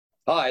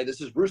Hi,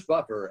 this is Bruce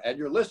Buffer, and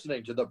you're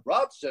listening to the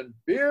Brats and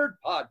Beard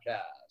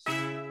Podcast.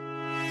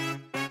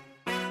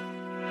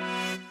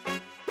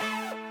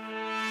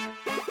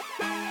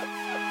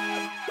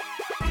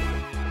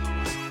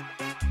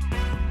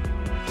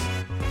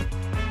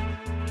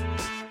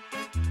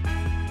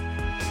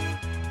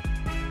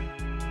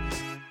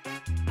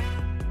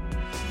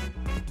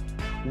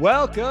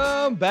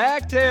 Welcome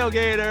back,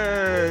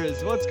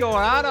 tailgaters. What's going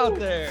on out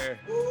there?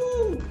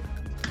 Woo.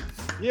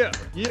 Yeah.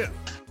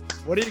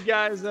 What are you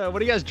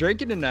guys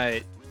drinking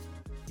tonight?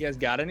 You guys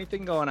got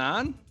anything going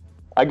on?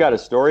 I got a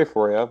story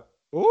for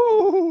you.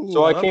 Ooh.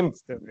 So I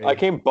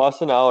came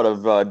busting out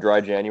of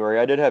dry January.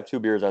 I did have 2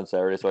 beers on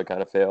Saturday, so I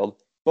kind of failed.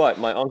 But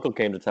my uncle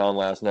came to town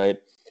last night.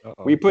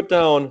 Uh-oh. We put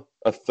down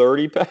a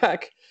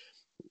 30-pack,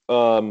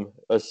 a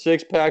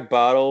 6-pack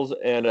bottles,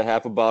 and a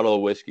half a bottle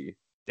of whiskey.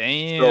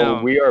 Damn.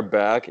 So we are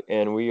back,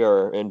 and we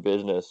are in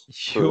business.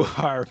 You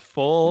are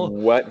full.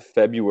 Wet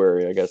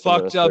February, I guess.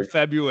 Fucked up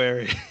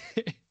February.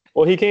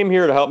 Well, he came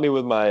here to help me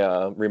with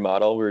my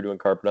remodel. We were doing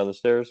carpet on the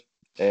stairs.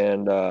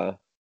 And,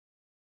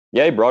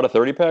 he brought a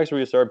 30-pack, so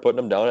we started putting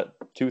them down at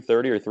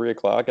 2:30 or 3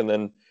 o'clock. And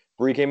then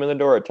Bree came in the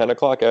door at 10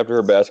 o'clock after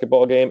her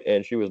basketball game,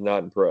 and she was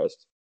not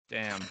impressed.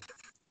 Damn.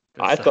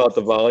 I thought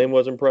the volume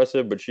was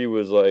impressive, but she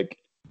was like,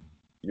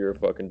 you're a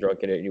fucking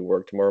drunk idiot and you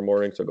work tomorrow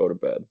morning, so go to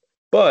bed.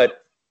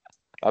 But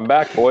I'm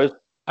back, boys.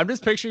 I'm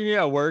just picturing you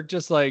at work,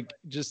 just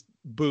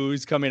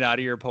booze coming out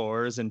of your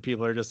pores, and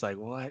people are just like,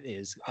 what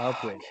is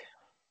up with you?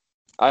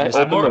 I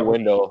opened the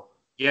window.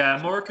 Yeah,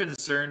 I'm more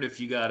concerned if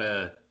you got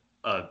a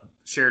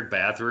shared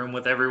bathroom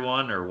with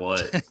everyone or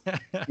what.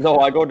 No,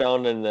 I go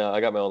down and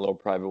I got my own little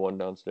private one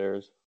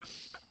downstairs.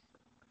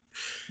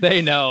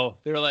 They know.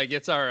 They're like,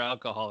 it's our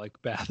alcoholic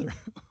bathroom.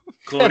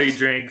 Cody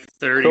drank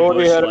 30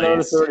 Cody had Busch another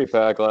Lights.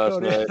 30-pack last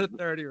Cody night. had a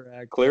 30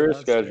 rack. Clear his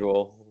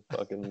schedule.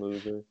 Fucking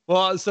loser.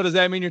 Well, so does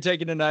that mean you're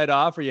taking a night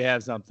off or you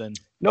have something?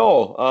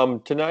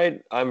 No,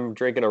 tonight I'm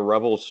drinking a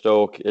Rebel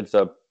Stoke. It's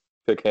a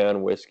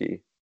pecan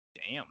whiskey.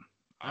 Damn.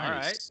 Nice. All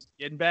right.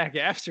 Getting back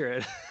after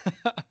it.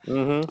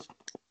 Mm-hmm.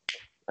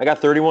 I got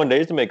 31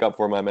 days to make up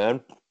for, my man.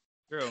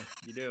 True.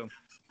 You do.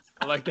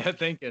 I like that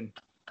thinking.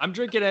 I'm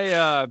drinking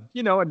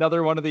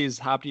another one of these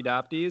Hopty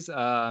Dopties.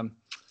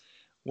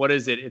 What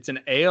is it? It's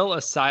an Ale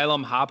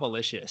Asylum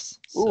Hopalicious.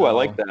 Ooh, I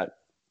like that.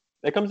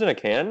 It comes in a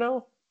can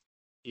now?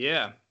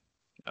 Yeah.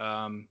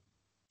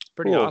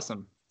 Pretty Cool.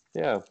 awesome.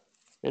 Yeah.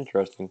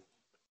 Interesting.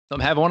 So I'm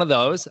having one of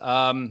those.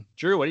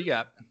 Drew, what do you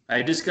got?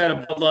 I just got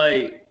a Bud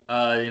Light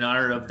in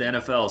honor of the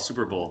NFL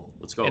Super Bowl.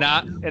 Let's go. In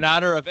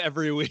honor of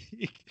every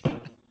week.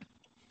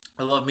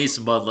 I love me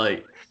some Bud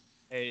Light.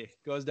 Hey,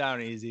 goes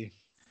down easy.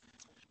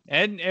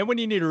 And when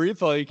you need a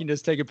refill, you can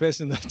just take a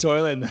piss in the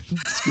toilet and then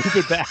scoop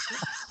it back.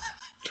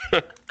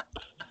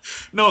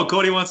 No,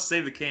 Cody wants to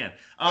save the can.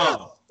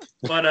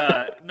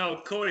 But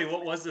no, Cody,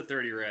 what was the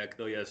 30 rack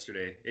though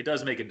yesterday? It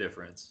does make a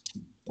difference.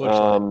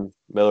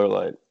 Miller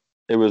Lite.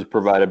 It was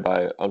provided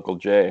by Uncle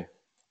Jay.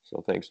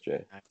 So thanks,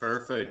 Jay.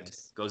 Perfect.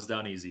 Nice. Goes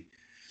down easy.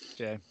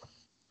 Okay.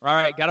 All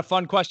right, got a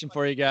fun question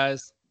for you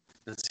guys.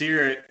 Let's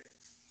hear it.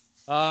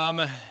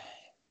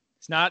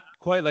 It's not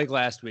quite like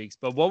last week's,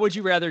 but what would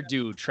you rather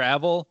do?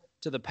 Travel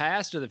to the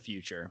past or the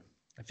future?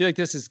 I feel like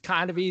this is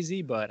kind of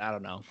easy, but I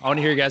don't know. I want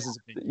to hear you guys'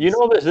 opinions. You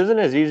know, this isn't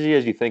as easy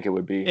as you think it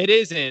would be. It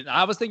isn't.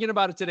 I was thinking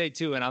about it today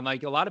too, and I'm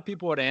like, a lot of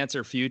people would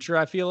answer future,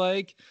 I feel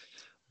like,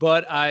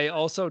 but I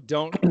also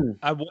don't.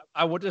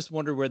 I would just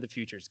wonder where the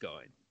future's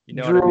going. You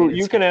know, Drew, what I mean?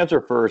 you can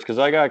answer first because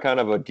I got kind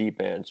of a deep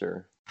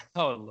answer.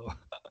 Oh Lord.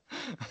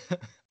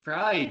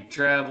 Probably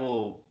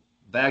travel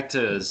back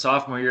to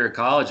sophomore year of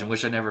college and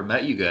wish I never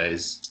met you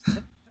guys.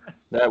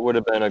 That would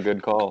have been a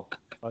good call.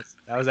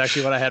 That was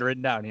actually what I had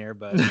written down here,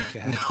 but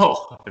okay.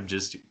 No, I'm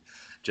just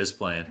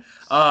playing.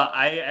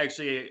 I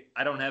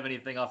don't have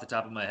anything off the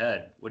top of my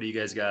head. What do you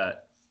guys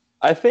got?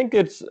 I think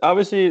it's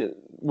obviously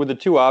with the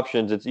 2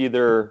 options, it's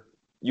either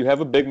you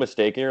have a big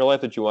mistake in your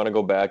life that you want to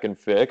go back and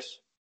fix,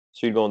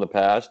 so you go in the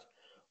past,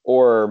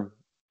 or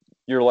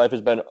your life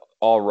has been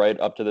all right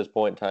up to this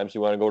point in time, so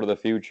you want to go to the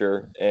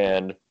future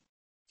and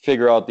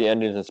figure out the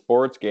endings in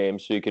sports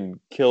games so you can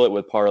kill it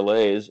with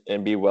parlays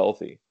and be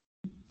wealthy.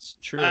 It's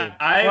true.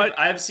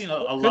 I've seen a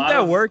lot of Couldn't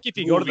that work if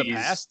you go to the movies.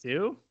 past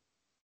too?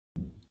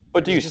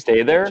 But do you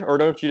stay there, or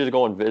don't you just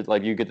go and visit,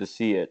 like you get to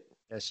see it?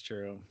 That's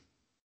true.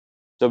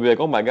 So be like,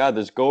 oh my God,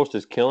 this ghost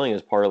is killing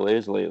his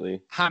parlays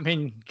lately. I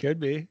mean, could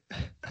be.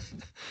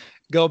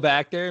 Go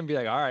back there and be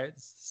like, all right,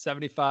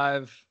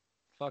 75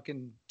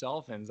 fucking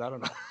Dolphins. I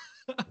don't know.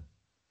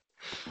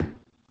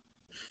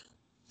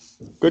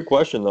 Good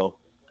question, though.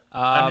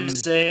 I'm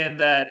just saying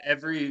that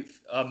every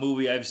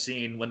movie I've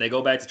seen, when they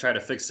go back to try to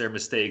fix their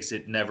mistakes,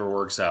 it never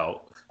works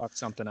out. Fuck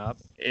something up.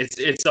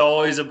 It's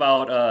always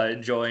about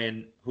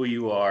enjoying who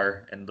you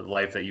are and the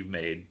life that you've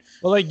made.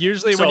 Well, like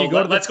usually when you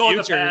go to the let's go in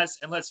the future, past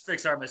and let's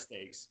fix our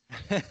mistakes.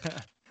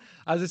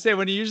 I was gonna say,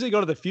 when you usually go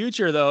to the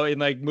future, though, in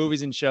like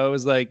movies and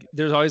shows, like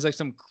there's always like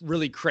some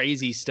really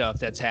crazy stuff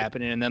that's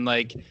happening, and then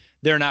like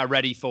they're not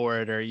ready for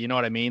it, or you know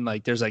what I mean?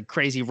 Like there's like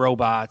crazy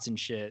robots and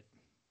shit.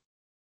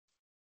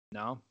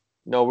 No,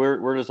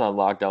 we're just on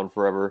lockdown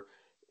forever.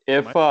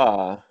 If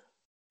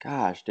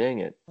gosh dang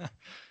it. How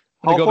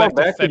How go far back to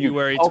back could you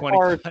February how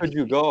far 2020. could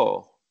you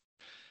go?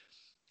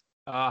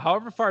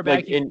 However far back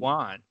Like you in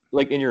want.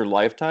 like in your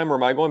lifetime, or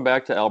am I going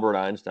back to Albert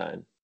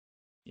Einstein?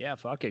 Yeah,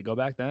 fuck it. Go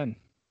back then.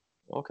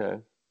 Okay.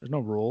 There's no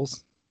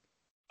rules.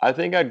 I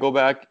think I'd go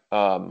back,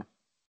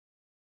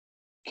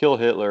 kill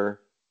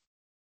Hitler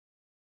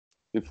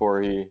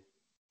before he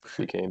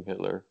became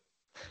Hitler.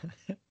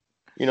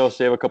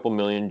 Save a couple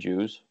million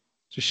Jews.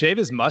 Just shave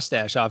his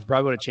mustache off.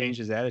 Probably would have changed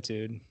his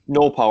attitude.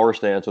 No power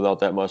stance without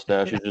that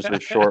mustache. He's just a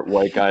short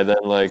white guy. Then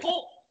like,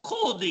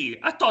 Cody,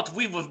 I thought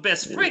we were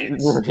best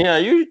friends. yeah,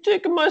 you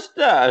take a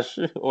mustache.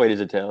 Wait, he's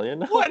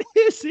Italian. What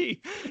is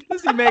he?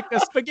 Does he make the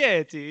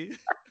spaghetti?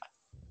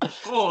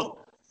 Oh.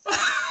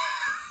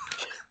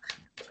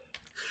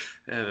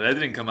 Yeah, that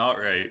didn't come out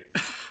right.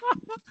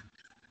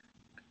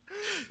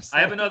 I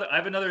have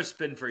another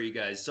spin for you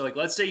guys. So like,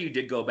 let's say you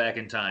did go back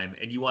in time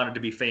and you wanted to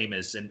be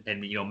famous and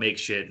make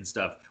shit and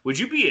stuff. Would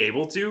you be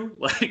able to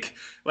like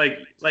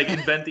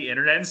invent the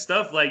internet and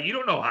stuff? Like, you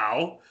don't know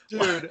how.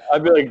 Dude,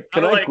 I'd be like,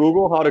 can I like,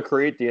 Google how to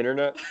create the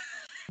internet?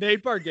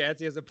 Nate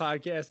Bargatze has a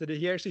podcast and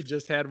he actually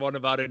just had one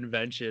about an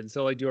invention.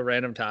 So like do a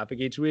random topic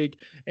each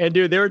week. And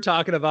dude, they were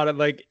talking about it.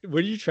 Like,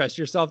 would you trust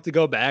yourself to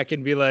go back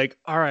and be like,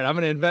 all right, I'm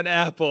going to invent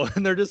Apple?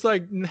 And they're just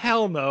like,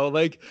 hell no.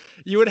 Like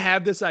you would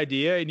have this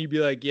idea and you'd be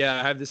like,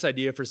 yeah, I have this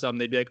idea for something.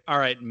 They'd be like, all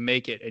right,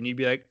 make it. And you'd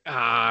be like,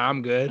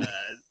 I'm good.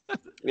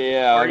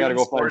 Yeah, I got to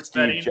go find sports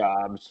Steve betting.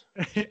 Jobs.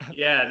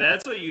 Yeah,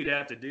 that's what you'd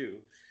have to do.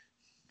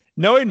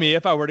 Knowing me,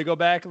 if I were to go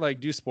back, like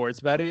do sports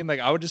betting, like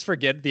I would just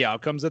forget the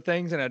outcomes of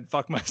things and I'd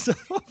fuck myself.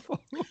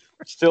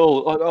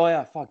 Still, oh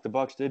yeah, fuck, the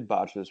Bucks did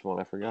botch this one.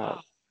 I forgot.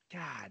 Oh,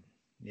 God.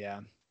 Yeah.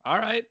 All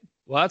right.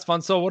 Well, that's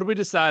fun. So what did we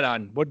decide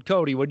on?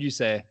 Cody, what'd you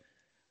say?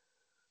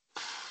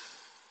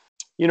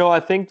 I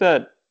think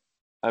that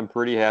I'm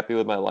pretty happy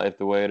with my life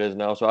the way it is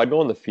now. So I'd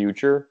go in the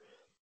future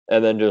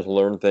and then just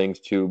learn things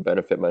to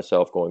benefit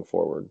myself going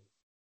forward.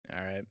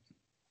 All right.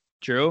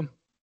 Drew?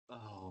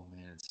 Oh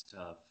man, it's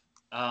tough.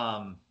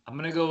 I'm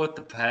gonna go with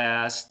the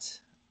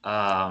past.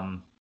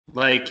 I'm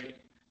not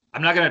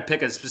gonna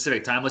pick a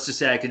specific time. Let's just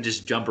say I can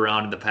just jump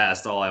around in the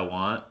past all I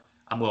want.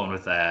 I'm going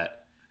with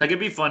that. Like it'd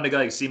be fun to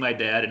go see my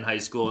dad in high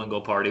school and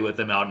go party with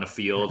him out in a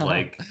field,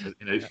 like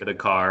in a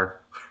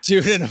car.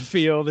 Dude in a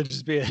field and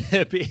just be a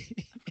hippie.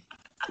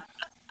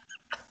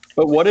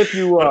 But what if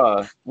you were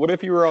out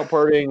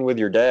partying with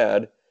your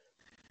dad,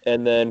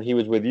 and then he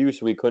was with you,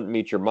 so he couldn't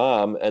meet your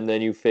mom, and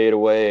then you fade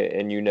away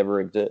and you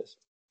never exist?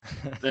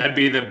 That'd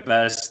be the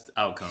best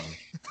outcome.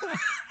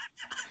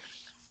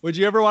 Would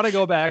you ever want to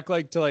go back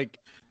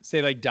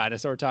say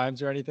dinosaur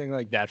times or anything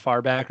like that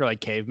far back, or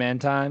like caveman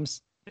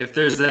times? If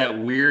there's that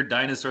weird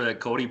dinosaur that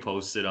Cody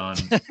posted on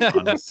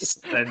this,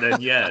 and then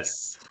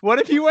yes. What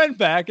if you went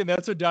back and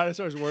that's what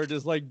dinosaurs were,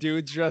 just like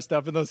dudes dressed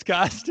up in those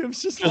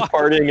costumes, just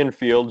partying in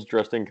fields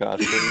dressed in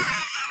costumes?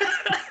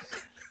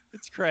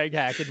 It's Craig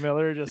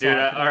Hackenmiller just. Dude,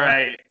 all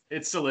right,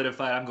 it's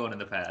solidified. I'm going in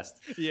the past.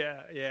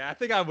 Yeah, I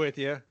think I'm with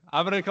you.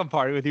 I'm gonna come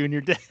party with you and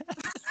your dad.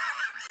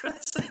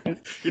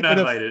 You're not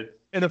invited.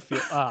 In a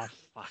field. Oh,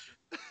 fuck.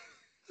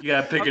 You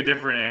gotta pick a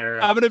different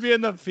era. I'm gonna be in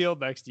the field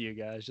next to you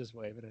guys, just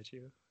waving at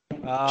you.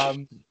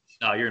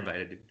 No, you're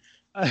invited,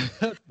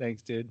 dude.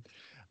 Thanks, dude.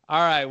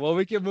 All right, well,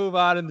 we can move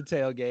on into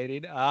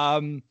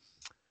tailgating.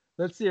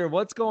 Let's see here.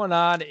 What's going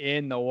on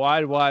in the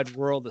wide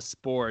world of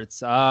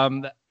sports?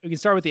 We can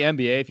start with the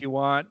NBA if you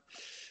want.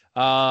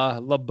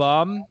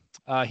 LeBum,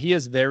 he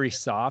is very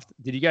soft.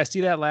 Did you guys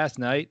see that last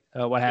night?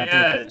 What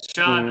happened?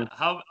 Yeah, Sean,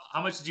 how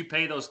much did you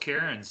pay those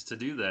Karens to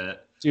do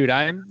that? Dude,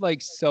 I'm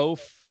like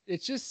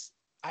it's just,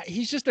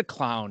 he's just a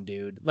clown,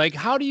 dude. Like,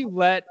 how do you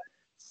let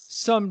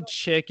some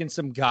chick and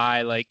some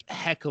guy like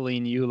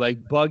heckling you,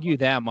 like bug you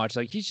that much?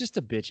 Like, he's just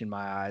a bitch in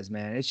my eyes,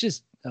 man. It's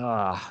just,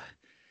 it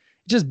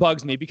just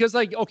bugs me because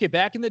like, okay,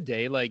 back in the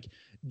day, like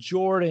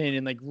Jordan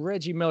and like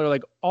Reggie Miller,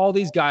 like all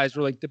these guys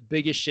were like the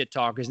biggest shit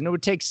talkers and it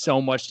would take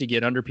so much to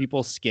get under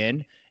people's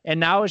skin. And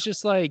now it's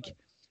just like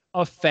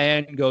a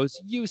fan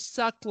goes, "You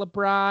suck,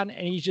 LeBron."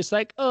 And he's just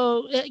like,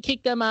 "Oh,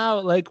 kick them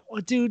out." Like,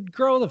 well, dude,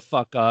 grow the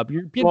fuck up.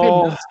 You're getting paid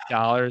millions of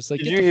dollars. Like,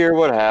 did you hear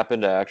what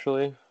happened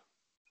actually?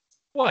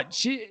 What?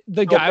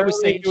 The guy was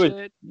saying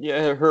shit?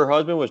 Yeah, her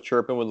husband was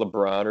chirping with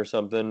LeBron or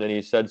something, and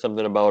he said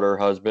something about her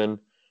husband.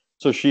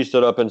 So she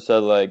stood up and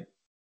said, like,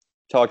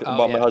 talk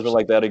about my husband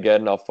like that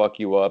again, and I'll fuck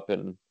you up,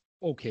 and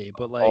okay,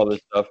 but like all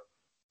this stuff.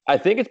 I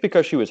think it's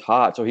because she was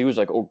hot, so he was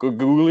like, "Oh,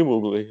 googly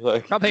moogly."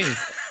 Like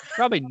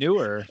probably knew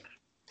her.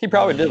 He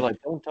probably did. Like,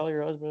 don't tell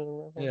your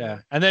husband.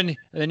 Yeah, and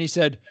then he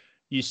said,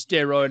 "You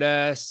steroid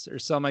ass" or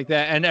something like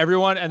that, and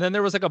everyone. And then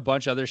there was like a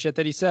bunch of other shit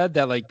that he said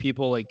that like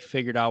people like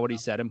figured out what he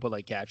said and put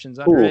like captions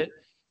under it.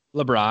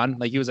 LeBron,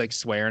 like he was like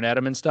swearing at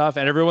him and stuff,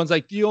 and everyone's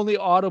like, the only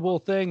audible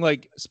thing,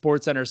 like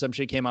SportsCenter or some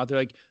shit came out there,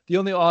 like the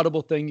only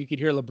audible thing you could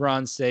hear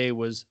LeBron say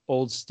was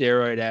 "old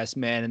steroid ass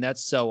man," and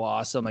that's so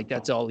awesome. Like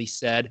that's all he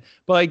said.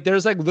 But like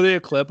there's like literally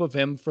a clip of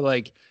him for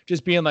like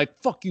just being like,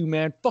 "Fuck you,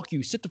 man, fuck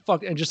you, sit the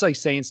fuck," and just like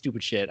saying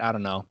stupid shit. I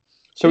don't know.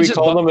 So he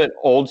called him an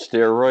old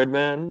steroid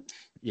man.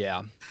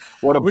 Yeah.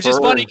 What a Which is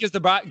burn. funny because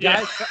the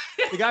Yeah.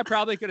 guy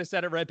probably could have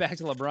said it right back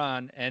to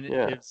LeBron, and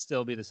it'd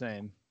still be the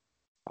same.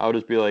 I would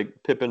just be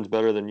like, Pippen's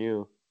better than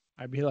you.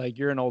 I'd be like,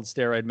 you're an old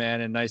steroid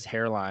man and nice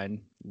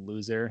hairline,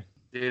 loser.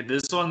 Dude,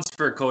 this one's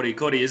for Cody.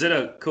 Cody, is it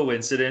a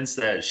coincidence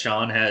that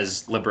Sean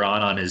has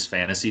LeBron on his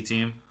fantasy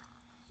team?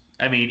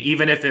 I mean,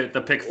 even if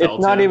the pick fell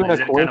It's to not him, even is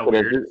a it kind of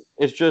weird? coincidence.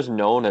 It's just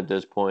known at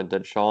this point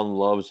that Sean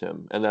loves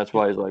him, and that's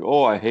why he's like,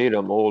 "Oh, I hate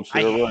him, old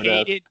I steroid."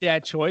 hated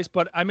that choice,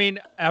 but I mean,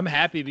 I'm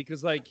happy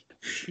because like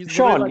he's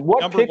Sean, literally, like,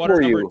 what number pick 1 or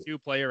were number you? 2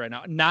 player right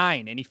now.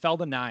 9, and he fell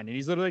to 9, and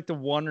he's literally like the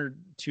 1 or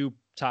 2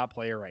 top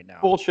player right now.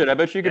 Bullshit. I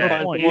bet you can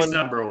Yeah, find he's someone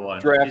number 1.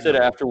 He's drafted number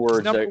 1. afterwards.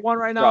 He's number that 1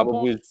 right now.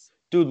 probably,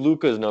 dude,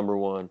 Luka's number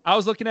 1. I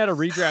was looking at a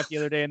redraft the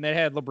other day, and they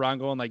had LeBron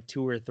going like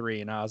 2 or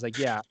 3, and I was like,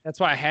 yeah, that's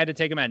why I had to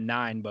take him at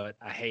 9, but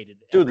I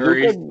hated it.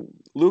 Dude,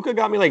 Luka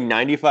got me like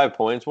 95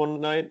 points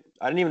one night.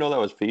 I didn't even know that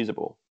was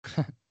feasible.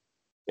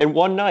 In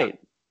one night.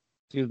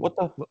 Dude, What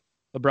the?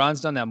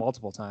 LeBron's done that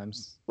multiple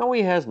times. No,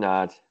 he has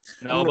not.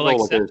 No, I'm but gonna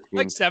go look at his team.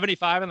 like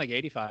 75 and like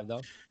 85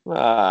 though.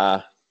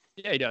 Ah,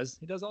 Yeah, he does.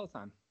 He does all the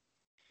time.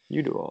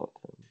 you do all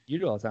the time. You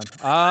do all the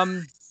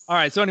time. All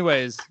right. So,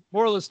 anyways,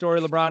 moral of the story: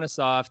 LeBron is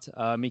soft.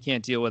 He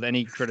can't deal with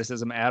any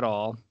criticism at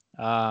all.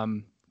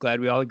 Glad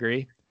we all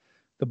agree.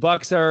 The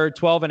Bucks are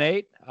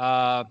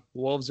 12-8.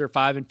 Wolves are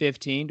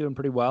 5-15, doing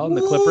pretty well, and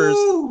the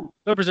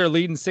Clippers are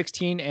leading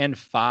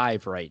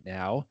 16-5 right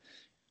now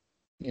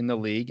in the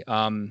league.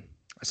 I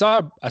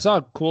saw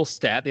a cool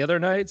stat the other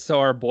night. So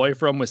our boy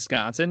from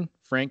Wisconsin,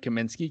 Frank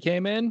Kaminsky,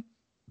 came in,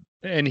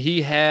 and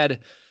he had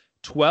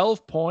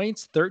 12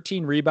 points,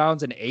 13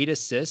 rebounds, and 8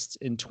 assists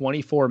in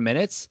 24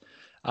 minutes.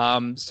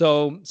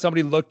 So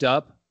somebody looked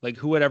up like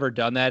who had ever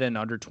done that in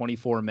under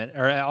 24 minutes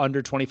or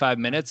under 25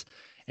 minutes.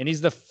 And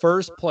he's the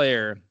first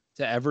player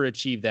to ever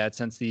achieve that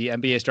since the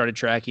NBA started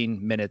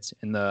tracking minutes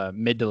in the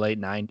mid to late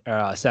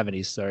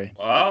 70s. Sorry.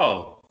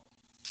 Wow.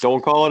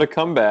 Don't call it a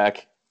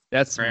comeback.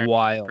 That's Frank,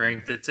 wild.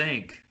 Frank the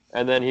Tank.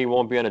 And then he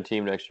won't be on a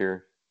team next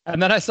year.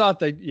 And then I saw a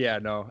thing. Yeah,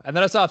 no. And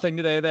then I saw a thing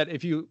today that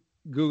if you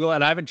Google,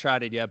 and I haven't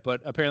tried it yet,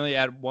 but apparently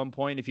at one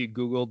point, if you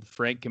Googled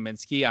Frank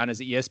Kaminsky on his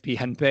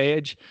ESPN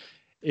page,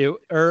 if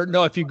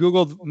you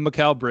Googled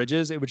Mikal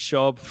Bridges, it would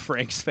show up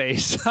Frank's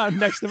face on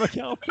next to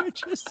Mikal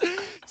Bridges.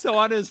 So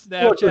on his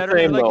Snapchat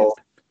or like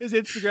his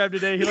Instagram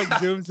today, he like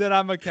zooms in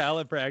on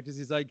Mikal at practice.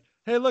 He's like,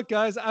 "Hey, look,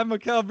 guys, I'm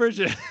Mikal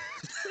Bridges."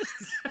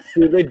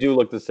 Dude, they do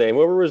look the same.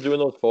 Whoever was doing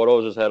those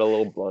photos just had a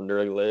little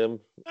blunder. Like,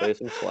 lay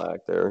some slack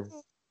there.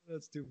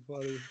 That's too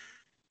funny.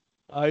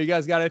 You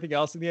guys got anything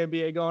else in the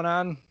NBA going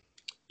on?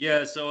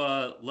 Yeah,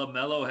 so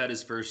LaMelo had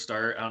his first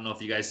start. I don't know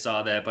if you guys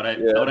saw that, but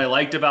what I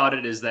liked about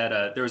it is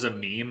that there was a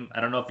meme. I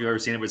don't know if you've ever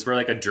seen it, but it's where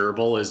like a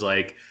gerbil is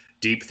like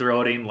deep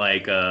throating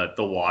like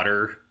the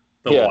water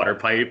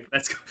pipe.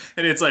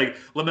 And it's like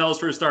LaMelo's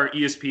first start,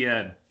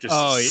 ESPN. Just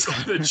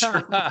the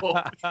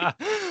gerbil.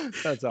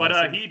 That's awesome.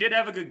 But he did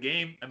have a good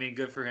game. I mean,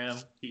 good for him.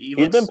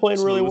 He's been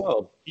playing really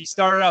well. He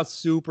started out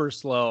super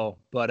slow,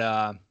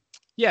 but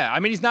yeah, I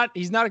mean he's not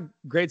a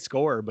great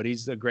scorer, but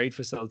he's a great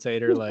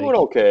facilitator. He's doing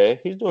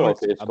okay. He's doing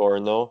okay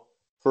scoring though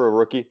for a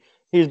rookie.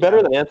 He's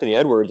better than Anthony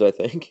Edwards, I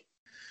think.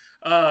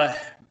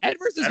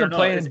 Edwards has been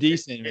playing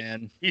decent,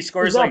 man. He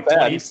scores like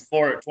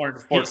 25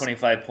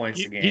 points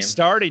a game. He's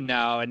starting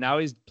now, and now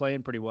he's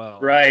playing pretty well.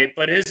 Right,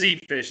 but his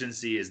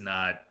efficiency is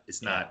not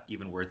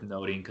even worth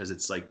noting because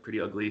it's like pretty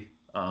ugly.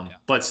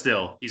 But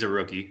still, he's a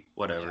rookie.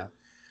 Whatever.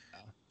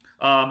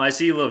 Yeah. I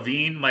see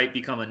Levine might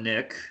become a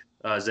Knick.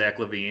 Zach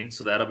Levine,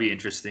 so that'll be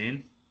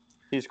interesting.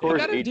 He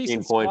scores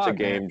 18 points a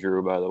game,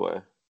 Drew, by the way.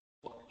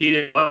 He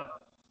did.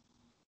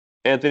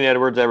 Anthony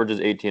Edwards averages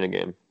 18 a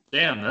game.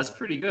 Damn, that's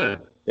pretty good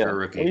for a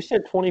rookie. Well, he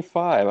said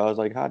 25. I was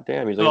like, hot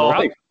damn. He's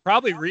like,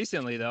 probably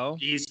recently though.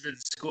 He's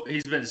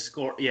been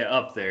scoring,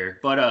 up there.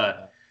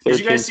 But did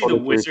you guys see the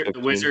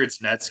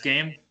Wizards Nets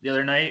game the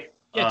other night?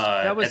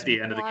 Yeah, that was at the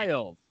end of the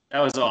game.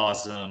 That was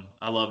awesome.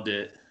 I loved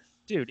it.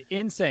 Dude,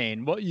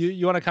 insane. What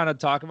you want to kind of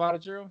talk about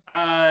it, Drew?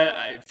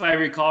 If I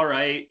recall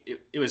right,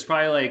 it was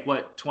probably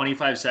like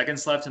 25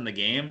 seconds left in the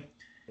game,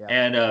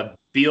 and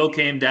Beal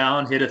came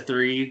down, hit a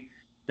 3.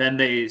 Then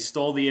they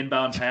stole the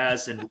inbound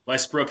pass, and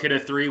Westbrook hit a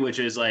 3, which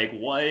is like,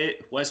 what?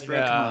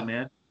 Westbrook, come on,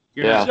 man.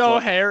 Joe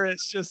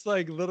Harris just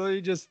like literally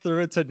just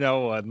threw it to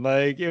no one.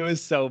 Like it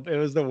was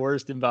the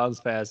worst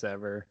inbounds pass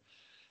ever.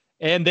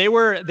 And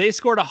they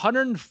scored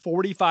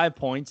 145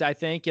 points, I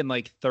think, in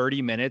like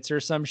 30 minutes or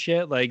some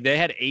shit. Like they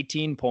had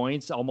 18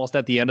 points almost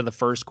at the end of the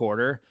first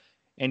quarter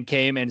and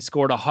came and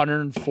scored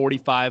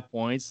 145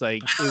 points.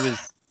 Like it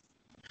was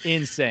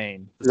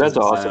insane. That's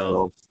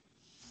awesome.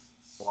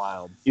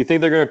 Wild. You think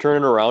they're going to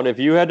turn it around? If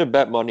you had to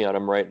bet money on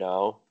them right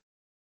now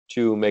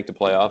to make the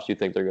playoffs, you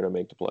think they're going to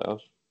make the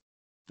playoffs?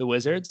 The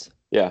Wizards?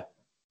 Yeah.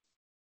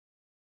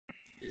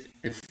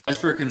 If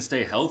Westbrook can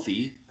stay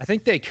healthy, I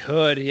think they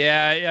could.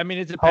 Yeah, I mean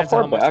it depends.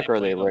 How far back are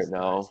they right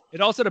now? It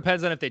also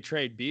depends on if they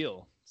trade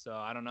Beal. So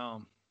I don't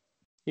know.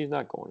 He's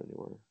not going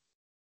anywhere.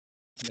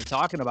 They're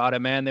talking about it,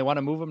 man. They want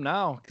to move him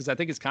now because I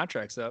think his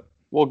contract's up.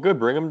 Well, good.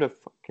 Bring him to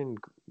fucking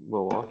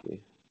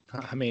Milwaukee.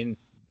 I mean,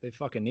 They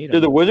fucking need Dude,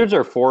 him. the Wizards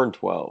are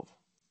 4-12.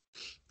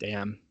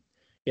 Damn.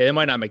 Yeah, they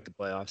might not make the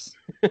playoffs.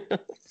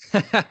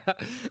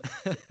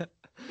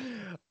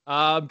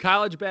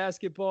 College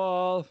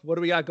basketball. What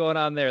do we got going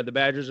on there? The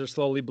Badgers are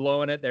slowly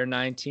blowing it. They're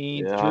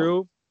 19th. Yeah.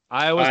 Drew,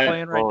 Iowa's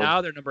playing right oh.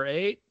 now. They're number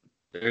 8.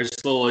 They're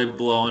slowly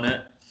blowing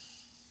it.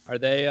 Are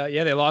they?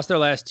 Yeah, they lost their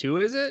last 2.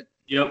 Is it?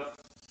 Yep.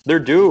 They're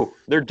due.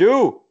 They're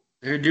due.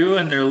 They're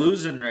doing. They're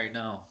losing right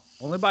now.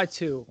 Only by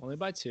 2. Only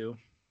by 2.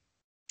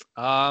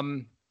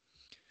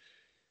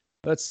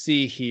 Let's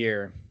see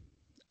here.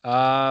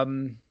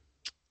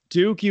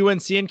 Duke,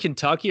 UNC, and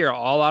Kentucky are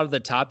all out of the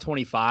top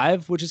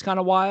 25, which is kind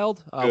of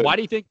wild. Why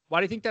do you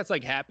think that's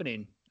like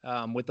happening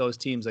with those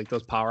teams, like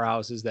those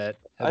powerhouses that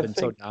have been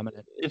so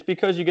dominant? It's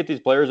because you get these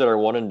players that are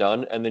one and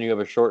done, and then you have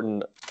a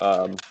shortened,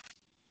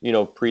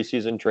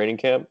 preseason training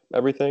camp,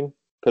 everything,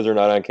 because they're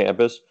not on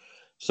campus.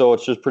 So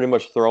it's just pretty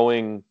much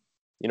throwing,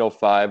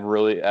 5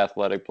 really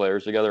athletic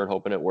players together and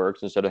hoping it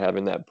works instead of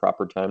having that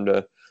proper time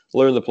to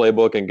learn the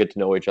playbook and get to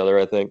know each other,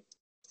 I think.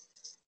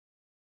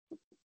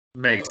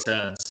 Makes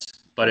sense.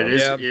 But it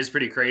is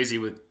pretty crazy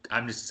with,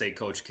 I'm just say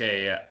Coach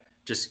K,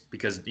 just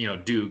because,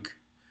 Duke,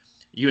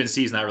 UNC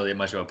is not really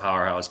much of a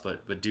powerhouse,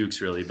 but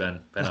Duke's really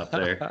been up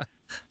there.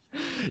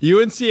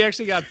 UNC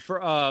actually got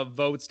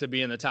votes to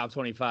be in the top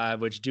 25,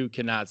 which Duke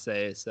cannot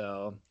say.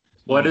 So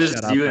what is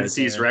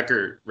UNC's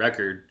record?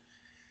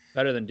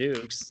 Better than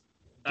Duke's.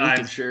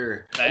 I'm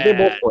sure. Are they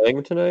both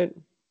playing tonight?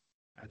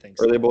 I think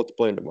so. Or are so. they both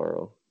playing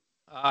tomorrow?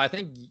 I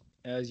think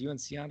is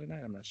UNC on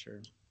tonight? I'm not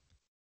sure.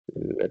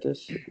 Either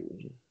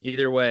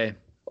Either way.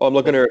 Oh, I'm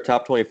looking at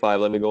top 25.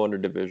 Let me go under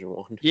Division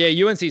 1.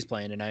 Yeah, UNC's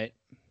playing tonight.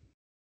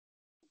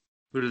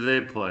 Who do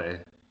they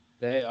play?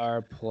 They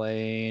are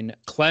playing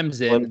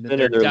Clemson. And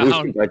they're they're down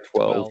losing by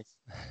 12.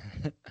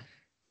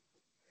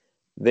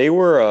 They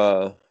were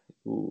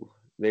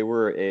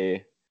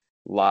a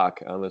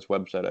lock on this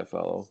website I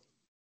follow.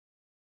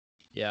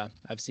 Yeah,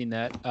 I've seen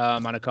that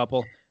on a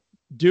couple.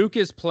 Duke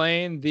is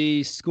playing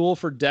the School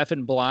for Deaf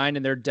and Blind,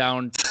 and they're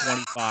down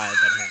 25 at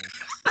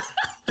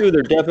half. Dude,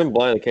 they're deaf and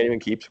blind. They can't even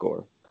keep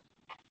score.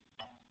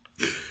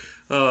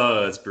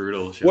 Oh, that's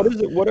brutal. What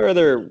is it? What are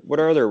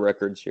their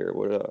records here?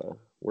 Where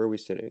are we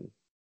sitting?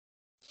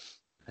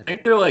 I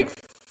think they're like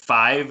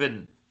 5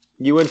 and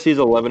UNC's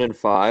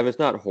 11-5. It's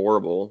not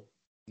horrible.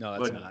 No,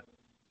 it's not.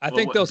 I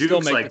think they'll still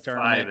make the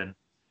tournament.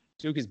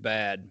 Duke is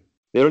bad.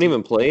 They don't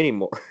even play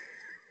anymore.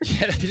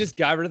 Yeah, they just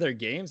got rid of their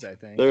games, I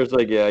think. There's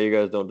like, yeah, you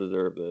guys don't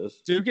deserve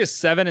this. Duke is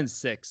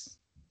 7-6.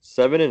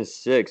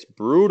 7-6.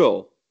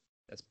 Brutal.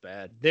 That's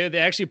bad. They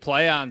actually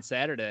play on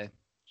Saturday.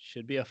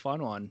 Should be a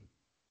fun one.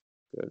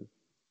 Good.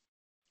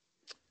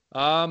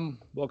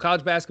 Well,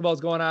 college basketball is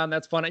going on.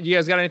 That's fun. You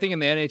guys got anything in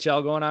the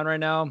NHL going on right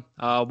now?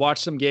 Watch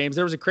some games.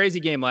 There was a crazy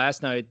game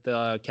last night.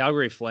 The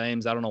Calgary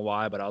Flames. I don't know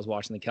why, but I was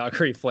watching the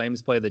Calgary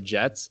Flames play the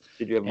Jets.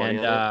 Did you have money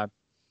on it?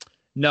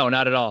 No,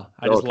 not at all.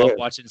 I just love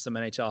watching some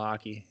NHL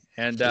hockey.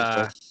 And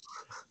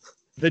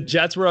the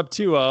Jets were up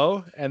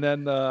 2-0, and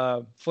then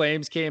the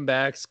Flames came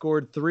back,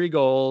 scored 3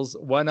 goals,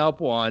 went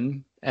up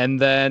 1, and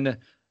then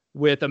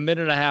with a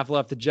minute and a half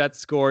left, the Jets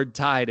scored,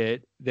 tied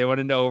it. They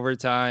went into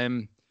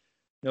overtime.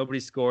 Nobody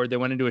scored. They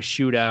went into a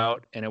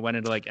shootout, and it went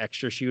into like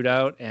extra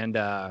shootout, and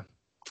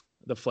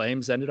the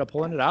Flames ended up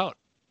pulling it out.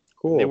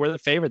 Cool. They were the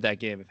favorite that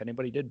game, if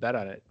anybody did bet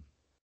on it.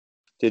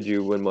 Did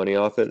you win money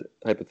off it,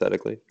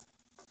 hypothetically?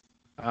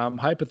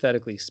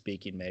 Hypothetically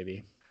speaking,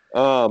 maybe.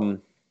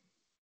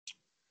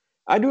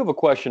 I do have a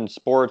question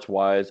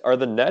sports-wise. Are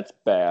the Nets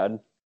bad?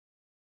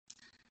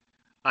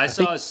 I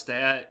saw a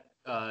stat.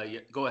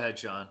 Go ahead,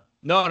 Sean.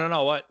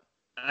 No. What?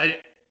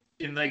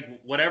 In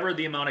like whatever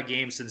the amount of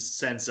games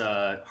since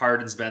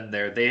Harden's been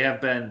there, they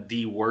have been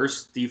the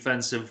worst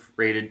defensive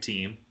rated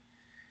team.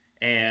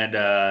 And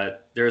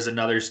there's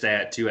another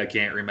stat too. I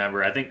can't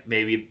remember. I think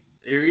maybe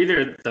they're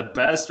either the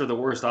best or the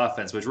worst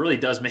offense, which really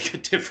does make a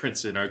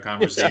difference in our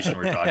conversation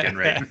we're talking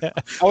right now.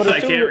 I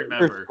can't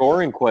remember. They're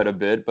scoring quite a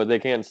bit, but they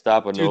can't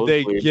stop a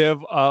nosebleed. They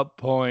give up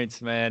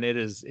points, man. It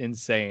is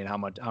insane how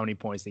many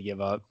points they give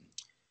up.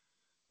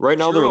 Right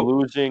now they're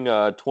losing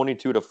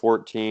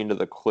 22-14 to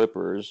the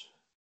Clippers.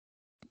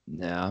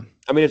 Yeah.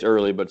 I mean, it's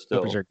early, but still.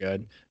 Clippers are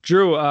good.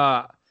 Drew,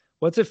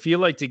 what's it feel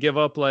like to give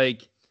up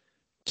like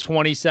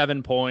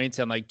 27 points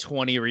and like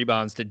 20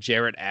 rebounds to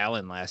Jarrett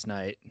Allen last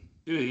night?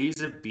 Dude,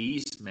 he's a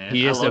beast, man.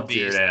 He is I love a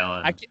beast. Jarrett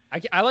Allen.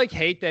 I like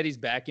hate that he's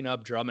backing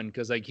up Drummond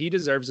because like he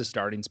deserves a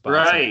starting spot.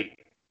 Right.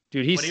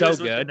 Dude, he's when he so was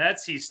good. With the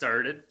Nets, he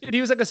started. Dude,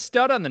 he was like a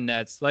stud on the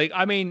Nets. Like,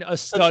 I mean, a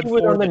stud for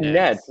for the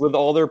Nets with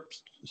all their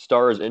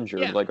stars injured.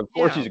 Yeah, like, of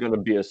course he's going to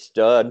be a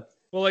stud.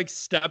 Well, like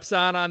steps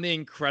on the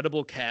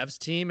incredible Cavs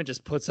team and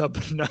just puts up.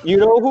 You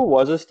know who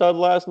was a stud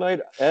last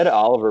night? Ed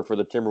Oliver for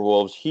the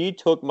Timberwolves. He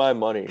took my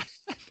money.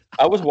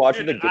 I was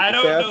watching the game. I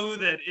don't know who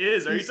that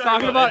is. Are you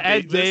talking about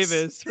Ed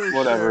Davis?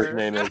 Whatever his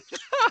name is.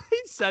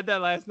 He said that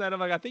last night. I'm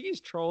like, I think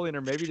he's trolling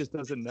or maybe he just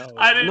doesn't know.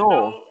 I didn't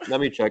know.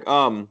 Let me check.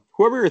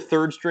 Whoever your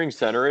third string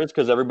center is,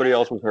 because everybody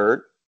else was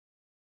hurt.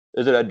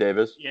 Is it Ed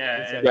Davis?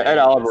 Yeah, Ed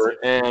Oliver.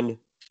 And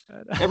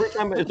Every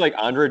time it's like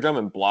Andre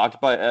Drummond blocked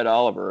by Ed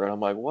Oliver, and I'm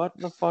like, what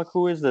the fuck?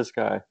 Who is this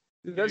guy?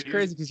 Dude, that's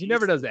crazy because he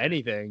never does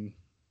anything.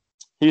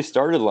 He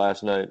started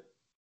last night.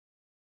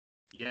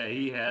 Yeah,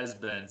 he has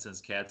been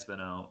since Cat's been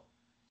out.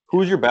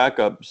 Who's your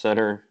backup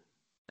center?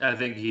 I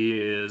think he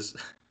is.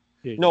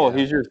 Dude, No,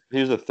 yeah.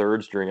 he's a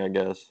third string, I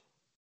guess.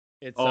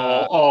 It's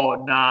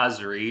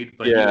Nas Reed,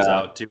 but he was Yeah.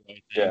 out too,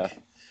 I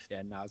think.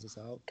 yeah, Nas is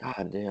out.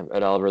 God damn,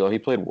 Ed Oliver though, he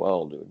played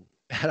well, dude.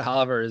 Ed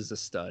Oliver is a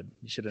stud.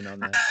 You should have known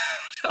that.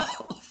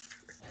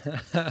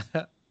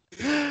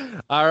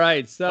 All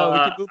right, so we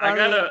can move on.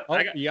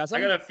 You got I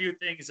something? got a few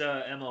things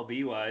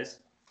MLB wise.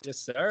 Yes,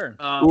 sir.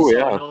 Ooh,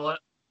 yeah.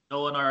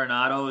 Nolan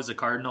Arenado is a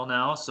Cardinal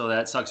now, so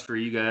that sucks for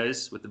you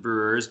guys with the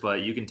Brewers,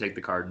 but you can take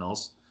the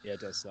Cardinals. Yeah, it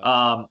does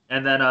suck.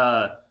 And then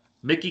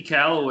Mickey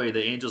Callaway,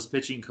 the Angels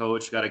pitching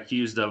coach, got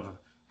accused of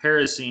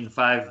harassing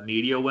 5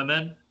 media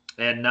women,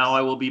 and now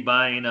I will be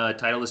buying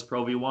Titleist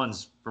Pro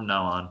V1s from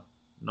now on.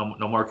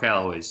 No more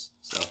Callaways.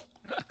 So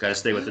gotta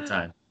stay with the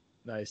time.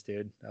 Nice,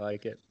 dude. I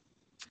like it.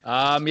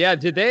 Yeah,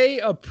 did they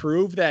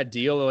approve that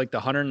deal, like the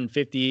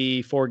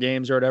 154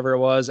 games or whatever it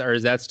was, or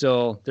is that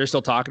they're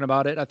still talking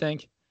about it, I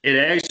think? It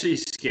actually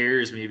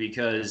scares me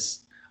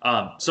because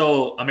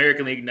so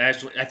American League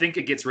National, I think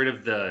it gets rid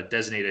of the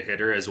designated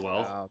hitter as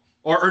well.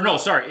 Or no,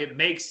 sorry, it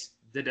makes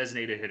the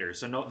designated hitter.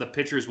 So no, the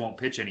pitchers won't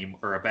pitch anymore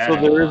or a batter.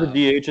 So there is a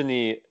DH in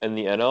the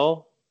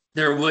NL?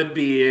 There would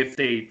be if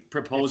they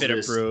propose If it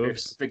this,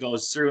 approves. if it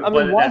goes through. I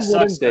mean, why that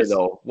wouldn't sucks they 'cause-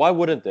 though? Why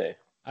wouldn't they?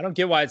 I don't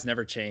get why it's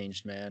never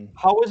changed, man.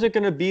 How is it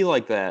going to be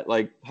like that?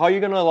 Like, how are you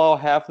going to allow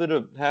half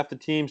the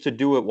teams to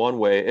do it one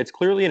way? It's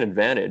clearly an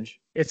advantage.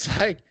 It's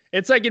like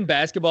in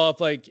basketball, if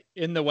like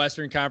in the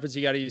Western Conference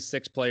you got to use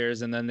 6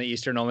 players, and then the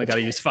Eastern only got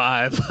to use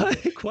 5.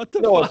 Like, what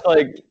the? No, fuck? it's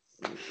like,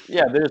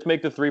 yeah, they just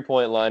make the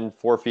 3-point line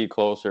 4 feet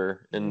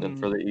closer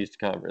for the East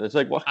Conference. It's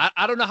like, what?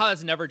 I don't know how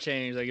that's never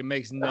changed. Like, it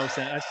makes no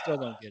sense. I still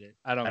don't get it.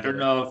 I don't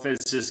know if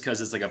it's just because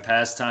it's like a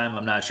pastime.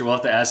 I'm not sure. We'll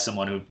have to ask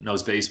someone who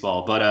knows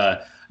baseball.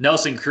 But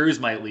Nelson Cruz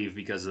might leave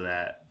because of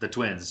that. The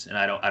Twins, and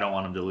I don't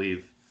want him to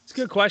leave. It's a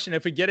good question.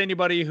 If we get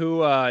anybody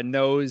who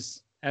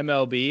knows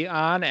MLB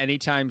on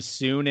anytime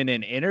soon in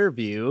an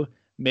interview,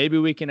 maybe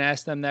we can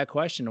ask them that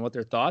question and what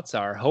their thoughts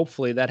are.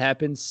 Hopefully that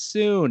happens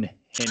soon.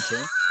 Hint,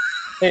 hint.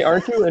 Hey,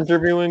 aren't you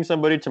interviewing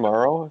somebody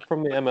tomorrow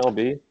from the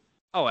MLB?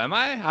 Oh, am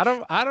I? I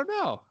don't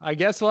know. I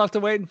guess we'll have to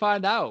wait and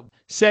find out.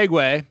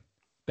 Segue.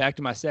 Back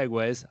to my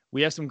segues.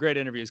 We have some great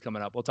interviews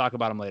coming up. We'll talk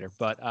about them later.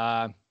 But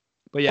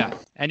yeah.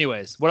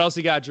 Anyways, what else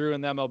you got, Drew,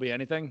 in the MLB?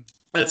 Anything?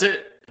 That's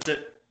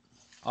it.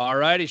 All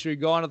righty. Should we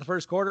go on to the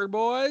first quarter,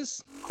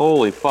 boys?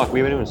 Holy fuck, we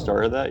haven't even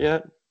started that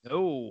yet?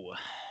 Oh.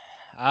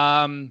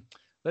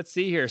 Let's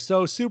see here.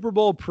 So Super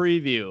Bowl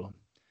preview.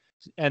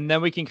 And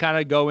then we can kind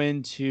of go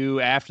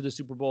into after the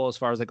Super Bowl as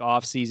far as like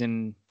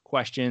off-season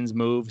questions,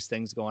 moves,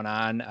 things going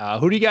on.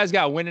 Who do you guys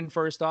got winning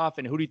first off,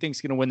 and who do you think is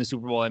going to win the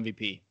Super Bowl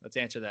MVP? Let's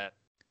answer that.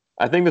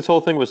 I think this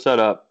whole thing was set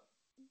up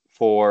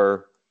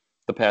for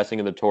the passing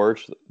of the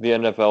torch. The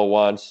NFL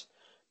wants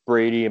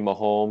Brady and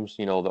Mahomes,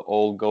 the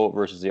old GOAT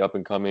versus the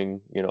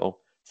up-and-coming,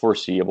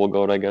 foreseeable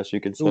GOAT, I guess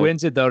you could say. Who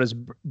wins it, though? Does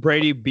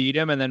Brady beat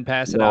him and then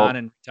pass it on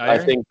and retire? I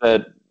think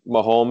that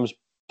Mahomes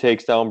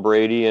takes down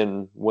Brady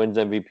and wins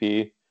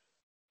MVP.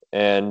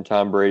 And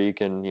Tom Brady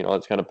can,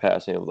 it's kind of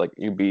passing. It was like,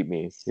 you beat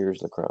me. Here's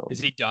the crown. Is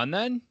he done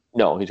then?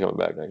 No, he's coming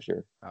back next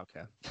year.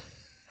 Okay.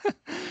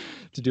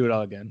 To do it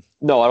all again.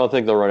 No, I don't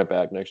think they'll run it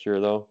back next year,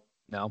 though.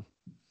 No.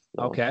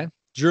 Okay.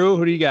 Drew,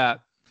 who do you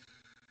got?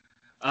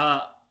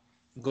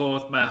 Going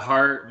with my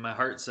heart. My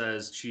heart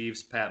says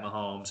Chiefs, Pat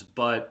Mahomes.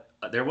 But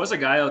there was a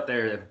guy out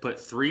there that put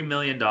 $3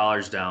 million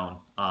down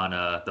on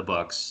the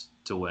Bucks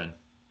to win.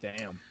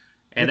 Damn.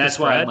 And that's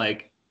why I'm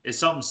like, is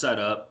something set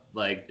up?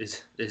 Like,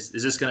 is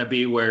this going to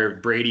be where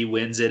Brady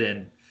wins it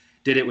and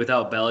did it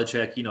without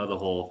Belichick?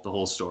 The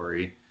whole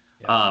story.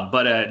 Yeah.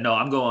 But no,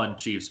 I'm going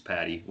Chiefs,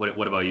 Patty.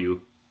 What about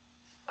you?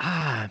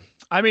 I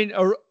mean,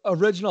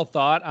 original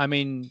thought. I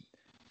mean,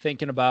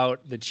 thinking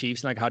about the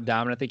Chiefs and like how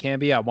dominant they can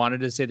be, I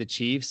wanted to say the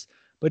Chiefs,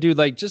 but dude,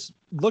 like just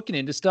looking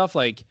into stuff,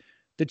 like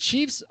the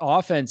Chiefs'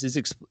 offense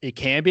it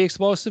can be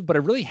explosive, but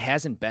it really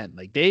hasn't been.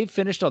 Like they've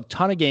finished a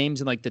ton of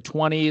games in like the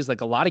 20s.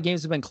 Like a lot of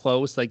games have been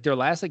close. Like their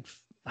last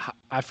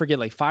I forget,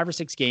 like 5 or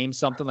 6 games,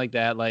 something like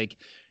that. Like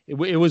it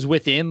was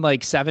within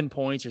like 7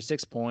 points or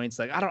 6 points.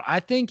 Like I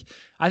think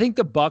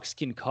the Bucks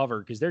can cover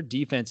because their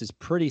defense is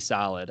pretty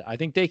solid. I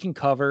think they can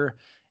cover.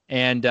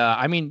 And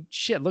I mean,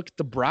 shit, look,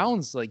 the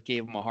Browns like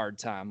gave them a hard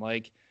time.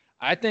 Like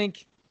I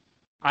think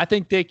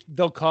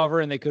they'll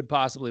cover and they could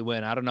possibly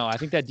win. I don't know. I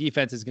think that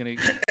defense is going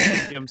to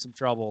give them some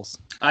troubles.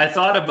 I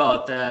thought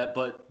about that,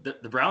 but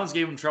the Browns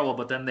gave them trouble,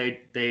 but then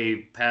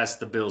they passed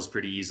the Bills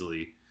pretty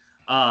easily.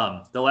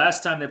 The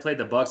last time they played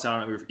the Bucks, I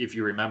don't know if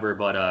you remember,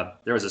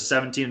 but there was a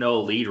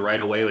 17-0 lead right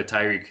away with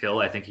Tyreek Hill.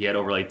 I think he had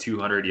over like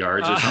 200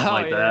 yards or something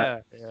like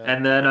that. Yeah.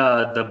 And then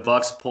the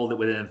Bucks pulled it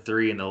within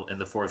 3 in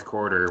the fourth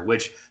quarter,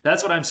 which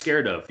that's what I'm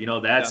scared of.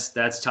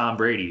 That's Tom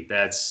Brady.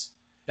 That's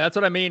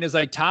what I mean is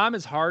like Tom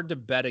is hard to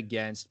bet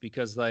against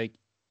because like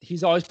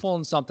he's always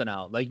pulling something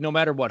out. Like no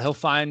matter what, he'll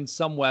find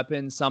some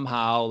weapon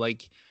somehow.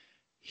 Like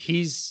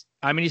he's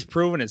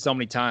proven it so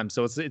many times.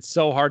 So it's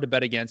so hard to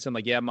bet against him.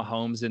 Like, yeah,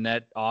 Mahomes and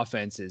that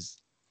offense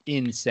is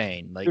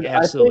insane. Like, Dude,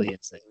 absolutely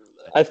insane.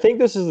 I think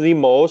this is the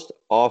most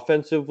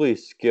offensively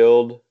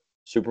skilled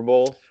Super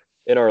Bowl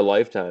in our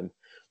lifetime.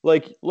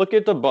 Like, look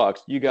at the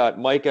Bucks. You got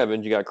Mike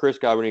Evans, you got Chris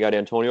Godwin, you got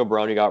Antonio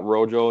Brown, you got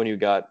Rojo, and you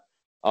got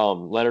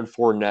Leonard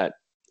Fournette.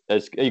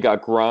 You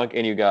got Gronk,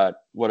 and you got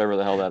whatever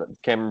the hell that is,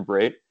 Cameron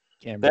Brate.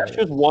 That's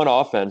just one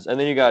offense. And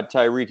then you got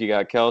Tyreek, you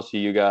got Kelsey,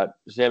 you got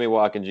Sammy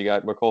Watkins, you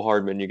got McCole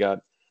Hardman, you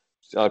got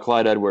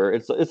Clyde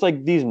Edwards. It's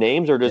like these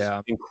names are just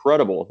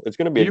incredible. It's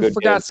going to be a good game. You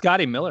forgot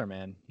Scotty Miller,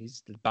 man.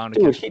 He's bound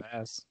to catch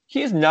pass.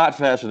 He's not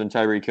faster than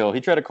Tyreek Hill. He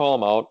tried to call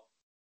him out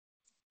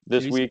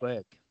this week.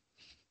 Quick.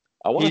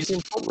 I want to see him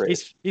foot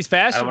race. He's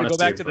faster to go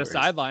back to the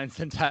sidelines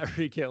than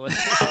Tyreek Hill is.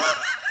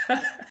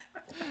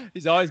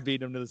 He's always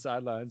beating him to the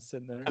sidelines,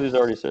 sitting there. He's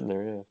already sitting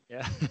there,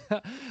 yeah.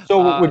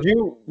 So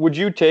would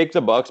you take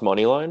the Bucks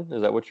money line?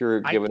 Is that what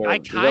you're giving? Is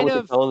that what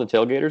you're telling the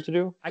tailgaters to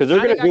do? Because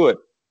they're going to do it.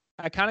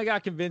 I kind of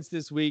got convinced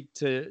this week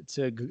to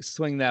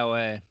swing that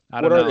way.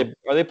 I don't know.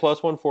 Are they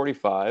plus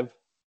 145?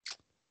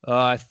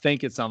 I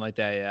think it's something like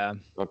that. Yeah.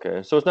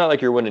 Okay, so it's not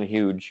like you're winning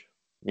huge,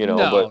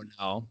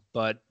 No,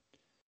 but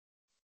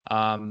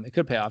it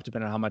could pay off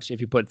depending on how much. If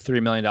you put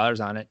 $3 million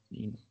on it,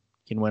 you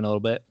can win a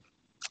little bit.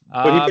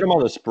 But you put them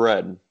on the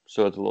spread,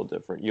 so it's a little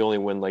different. You only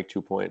win like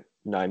 2.9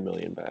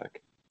 million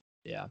back.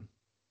 Yeah,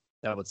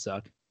 that would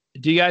suck.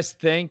 Do you guys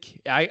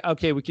think?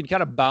 We can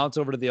kind of bounce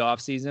over to the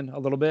offseason a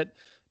little bit.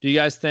 Do you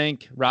guys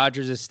think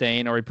Rodgers is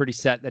staying? Are we pretty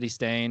set that he's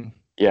staying?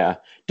 Yeah,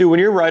 dude. When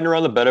you're riding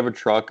around the bed of a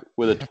truck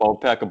with a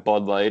 12-pack of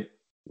Bud Light,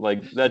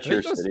 like that's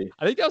your city.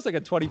 I think that was like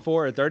a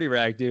 24 or 30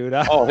 rack, dude.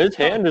 Oh, his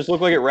hand just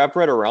looked like it wrapped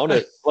right around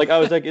it. Like I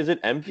was like, is it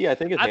empty? I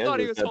think his hand. I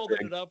thought he was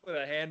holding it up with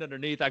a hand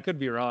underneath. I could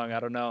be wrong. I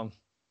don't know.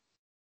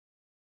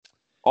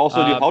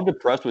 Also, dude, how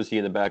depressed was he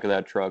in the back of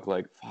that truck?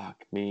 Like,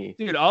 fuck me.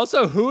 Dude,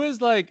 also, who is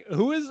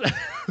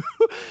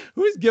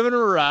who's giving him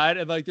a ride?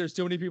 And like, there's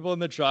too many people in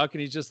the truck,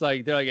 and he's just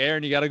like, they're like,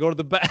 Aaron, you got to go to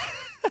the back.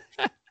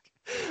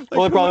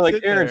 Well, they're probably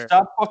like, Aaron,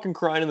 stop fucking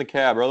crying in the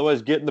cab, or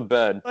otherwise get in the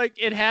bed. Like,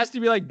 it has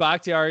to be like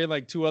Bakhtiari and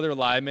like two other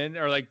linemen,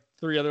 or like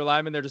three other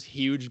linemen. They're just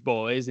huge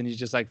boys, and he's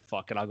just like,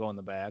 fuck it, I'll go in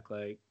the back.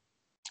 Like,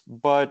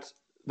 but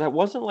that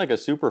wasn't like a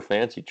super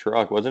fancy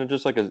truck, wasn't it?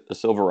 Just like a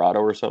Silverado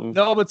or something?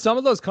 No, but some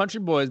of those country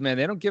boys, man,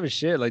 they don't give a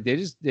shit. Like they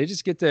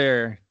just get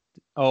their.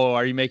 Oh,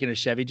 are you making a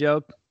Chevy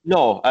joke?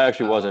 No, I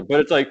actually wasn't. But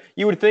it's like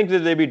you would think that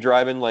they'd be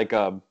driving like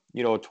a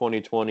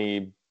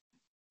 2020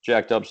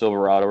 jacked up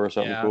Silverado or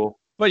something cool.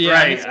 But yeah,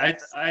 right.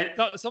 I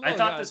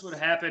thought this would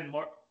happen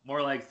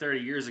more like 30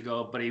 years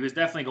ago, but he was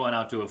definitely going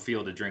out to a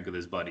field to drink with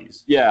his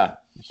buddies. Yeah,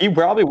 he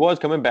probably was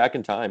coming back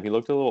in time. He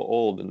looked a little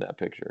old in that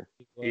picture.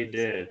 He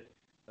did.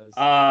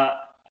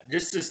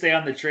 Just to stay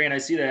on the train, I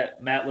see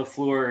that Matt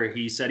LaFleur,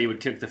 he said he would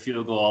kick the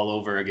field goal all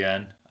over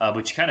again.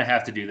 But you kind of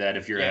have to do that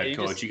if you're a head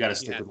coach. You got to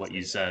stick with what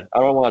you said. I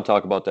don't want to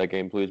talk about that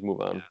game. Please move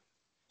on.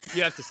 Yeah.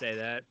 You have to say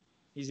that.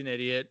 He's an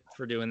idiot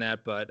for doing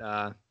that.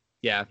 But,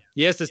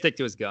 he has to stick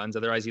to his guns.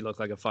 Otherwise, he looked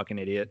like a fucking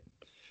idiot.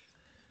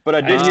 But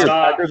I did hear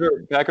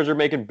Packers are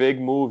making big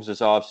moves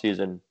this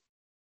offseason.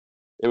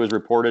 It was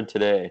reported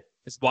today.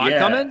 Is Watt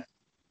coming?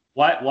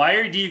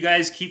 Why do you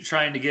guys keep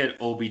trying to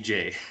get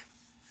OBJ?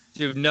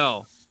 Dude,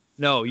 no.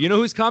 You know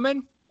who's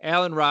coming?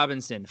 Allen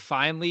Robinson.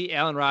 Finally,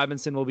 Allen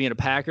Robinson will be in a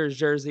Packers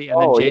jersey, and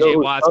then J.J.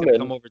 Watt's going to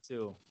come over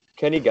too.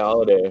 Kenny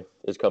Galladay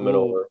is coming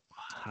over.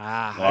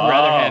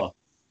 I'd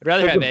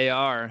rather have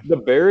AR. The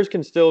Bears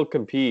can still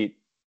compete.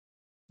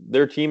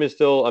 Their team is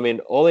still. I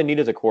mean, all they need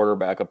is a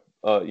quarterback.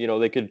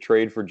 They could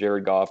trade for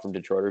Jared Goff from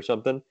Detroit or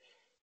something,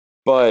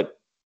 but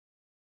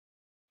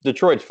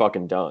Detroit's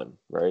fucking done,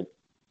 right?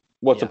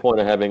 What's the point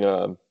of having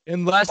a?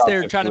 Unless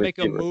they're trying to make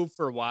a move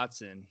for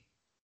Watson.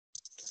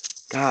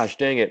 Gosh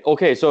dang it.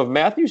 Okay, so if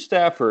Matthew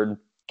Stafford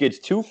gets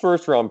 2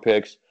 first-round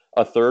picks,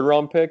 a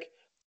third-round pick,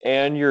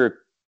 and your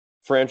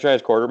franchise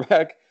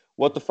quarterback,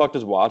 what the fuck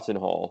does Watson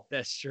haul?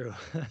 That's true.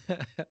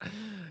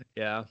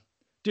 Yeah.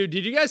 Dude,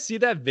 did you guys see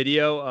that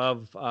video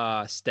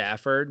of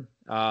Stafford?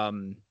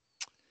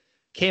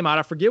 Came out,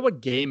 I forget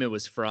what game it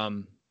was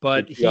from,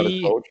 but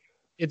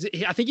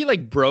I think he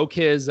like broke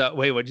his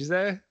what'd you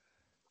say?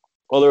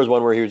 Well, there was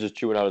one where he was just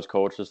chewing out his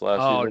coach this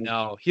last season.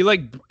 Oh no.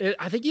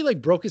 I think he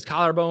broke his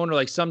collarbone or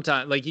like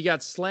sometime like he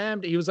got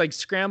slammed. He was like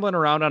scrambling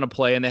around on a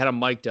play and they had him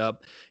mic'd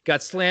up,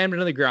 got slammed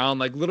into the ground,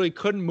 like literally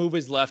couldn't move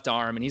his left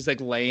arm. And he's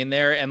like laying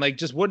there and like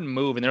just wouldn't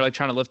move. And they're like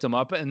trying to lift him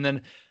up. And then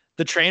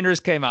the trainers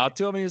came out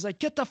to him and he was like,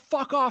 get the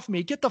fuck off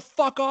me.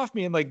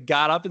 And like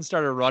got up and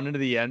started running to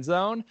the end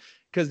zone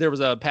because there was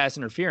a pass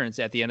interference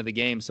at the end of the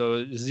game.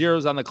 So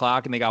 0's on the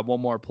clock and they got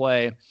one more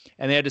play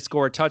and they had to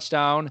score a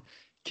touchdown,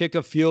 kick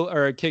a field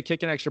or kick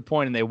an extra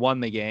point, and they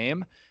won the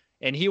game.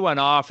 And he went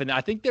off, and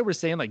I think they were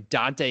saying like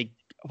Dante,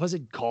 was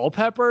it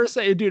Culpepper?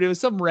 Dude, it was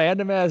some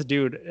random ass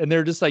dude, and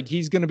they're just like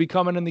he's going to be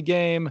coming in the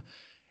game,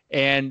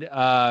 and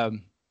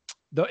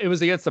it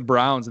was against the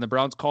Browns, and the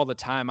Browns called a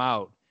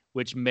timeout,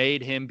 which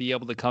made him be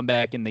able to come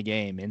back in the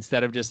game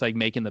instead of just like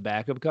making the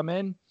backup come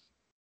in.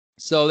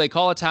 So they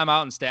call a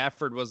timeout, and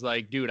Stafford was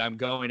like, dude, I'm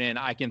going in.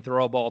 I can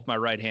throw a ball with my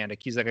right hand.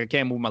 He's like, I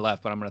can't move my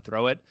left, but I'm going to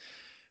throw it.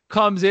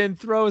 Comes in,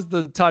 throws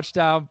the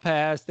touchdown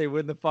pass. They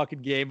win the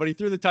fucking game. But he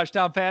threw the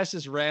touchdown pass,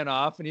 just ran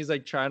off, and he's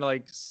like trying to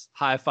like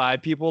high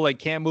five people, like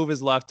can't move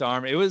his left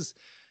arm. It was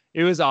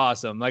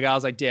awesome. Like I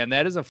was like, damn,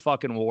 that is a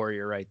fucking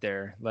warrior right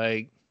there.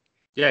 Like,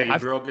 Yeah, he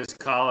broke his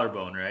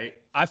collarbone, right?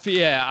 I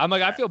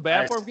feel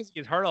bad for him because he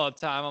gets hurt all the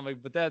time. I'm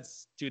like, but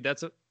that's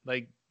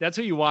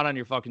who you want on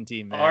your fucking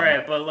team, man. All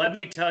right, but let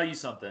me tell you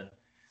something.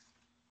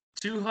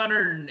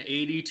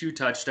 282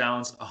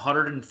 touchdowns,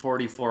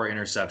 144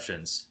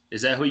 interceptions.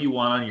 Is that who you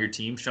want on your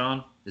team,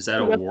 Sean? Is that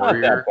a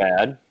warrior? Not that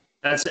bad.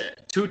 That's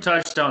it. 2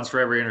 touchdowns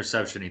for every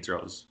interception he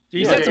throws.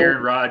 He's Look had at some-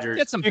 Aaron Rodgers.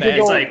 Get some You bad. could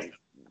go- like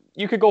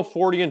You could go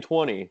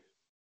 40-20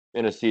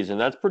 in a season.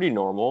 That's pretty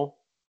normal.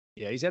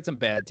 Yeah, he's had some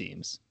bad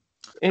teams.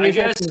 And I he's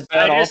had guess some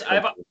bad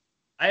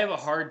I have a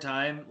hard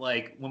time,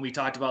 like when we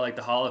talked about like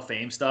the Hall of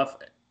Fame stuff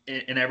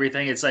and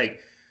everything. It's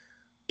like,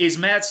 is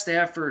Matt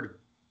Stafford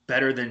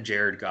better than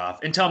Jared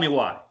Goff? And tell me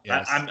why.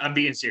 Yes. I'm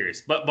being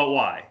serious, but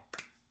why?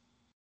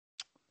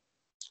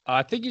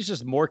 I think he's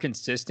just more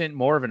consistent,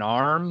 more of an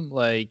arm.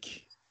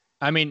 Like,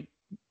 I mean,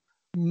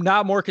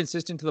 not more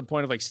consistent to the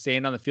point of like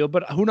staying on the field,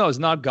 but who knows?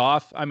 Not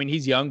Goff. I mean,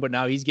 he's young, but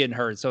now he's getting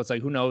hurt. So it's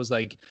like, who knows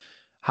like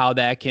how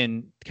that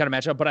can kind of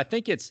match up. But I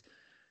think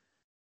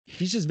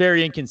he's just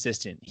very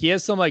inconsistent. He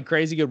has some like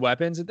crazy good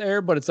weapons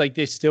there, but it's like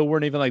they still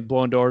weren't even like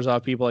blowing doors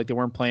off people. Like they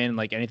weren't playing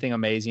like anything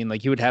amazing.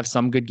 Like he would have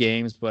some good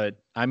games, but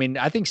I mean,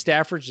 I think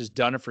Stafford's just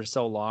done it for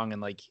so long,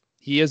 and like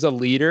he is a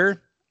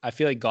leader. I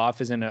feel like Goff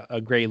isn't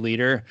a great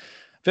leader.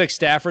 I feel like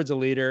Stafford's a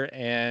leader,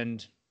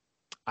 and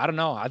I don't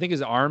know. I think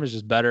his arm is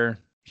just better.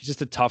 He's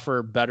just a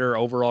tougher, better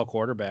overall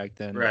quarterback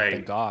than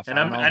Goff. And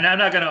I'm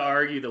not going to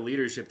argue the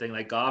leadership thing.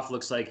 Like Goff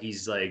looks like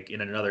he's like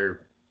in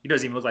another. He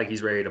doesn't even look like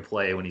he's ready to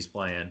play when he's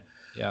playing.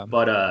 Yeah.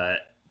 But I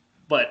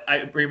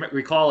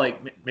recall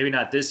like maybe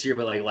not this year,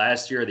 but like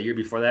last year or the year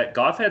before that,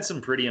 Goff had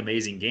some pretty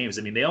amazing games.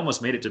 I mean, they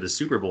almost made it to the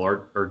Super Bowl,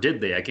 or did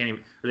they? I can't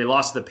even. Or they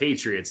lost to the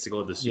Patriots to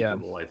go to the Super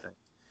Bowl, I think.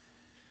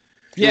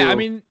 Yeah, I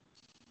mean,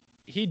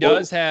 he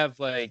does have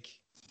like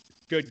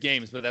good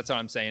games, but that's what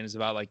I'm saying is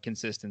about like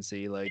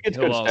consistency. Like He gets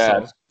he'll good also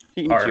stats.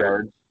 He eats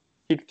yards.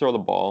 He can throw the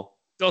ball.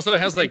 he also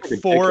has like He's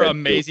a 4 dickhead, too.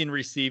 amazing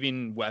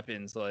receiving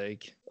weapons.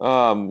 Like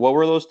What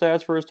were those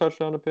stats for his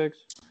touchdown to picks?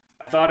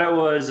 I thought it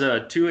was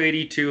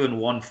 282 and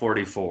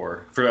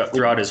 144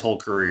 throughout his whole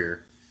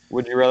career.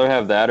 Would you rather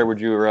have that, or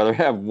would you rather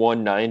have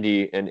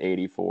 190 and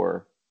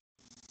 84?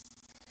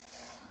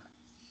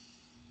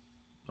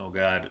 Oh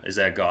God, is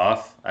that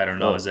Goff? I don't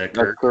know. Is that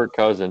Kirk? Kirk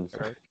Cousins.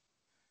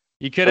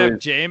 you could have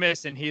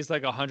Jameis, and he's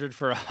like 100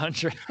 for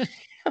 100.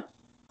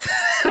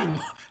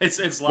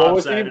 It's What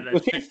was he? lopsided.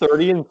 Was he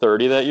 30 and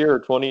 30 that year, or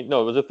 20?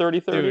 No, was it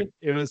 30-30? Dude,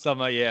 it was something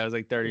like it was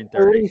like 30 and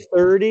 30.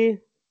 30-30?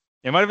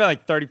 It might have been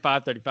like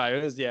 35.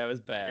 It was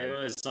It bad.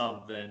 was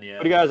something, yeah.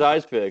 What do you guys'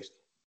 eyes fixed?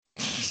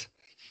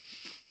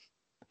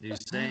 You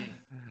saying?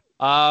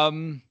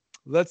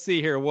 Let's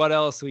see here. What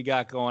else we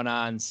got going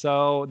on?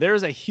 So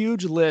there's a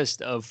huge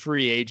list of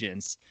free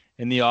agents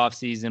in the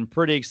offseason.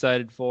 Pretty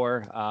excited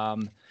for.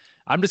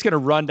 I'm just going to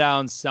run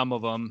down some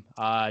of them.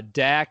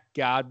 Dak,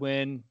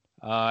 Godwin,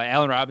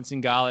 Allen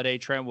Robinson, Galladay,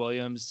 Trent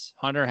Williams,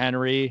 Hunter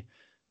Henry,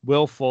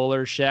 Will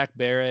Fuller, Shaq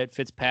Barrett,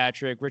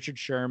 Fitzpatrick, Richard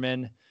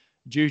Sherman,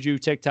 Juju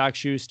TikTok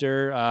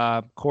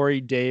Schuster, Corey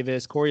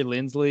Davis, Corey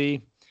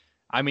Linsley.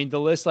 I mean, the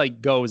list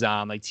like goes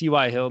on, like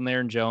T.Y. Hilton,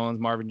 Aaron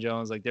Jones, Marvin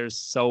Jones. Like there's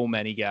so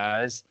many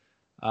guys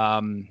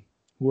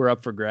who are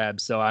up for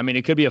grabs. So, I mean,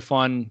 it could be a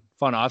fun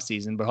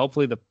offseason, but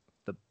hopefully the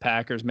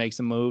Packers make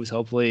some moves.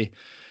 Hopefully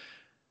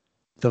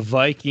the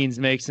Vikings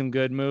make some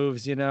good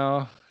moves, you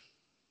know.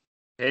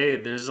 Hey,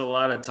 there's a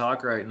lot of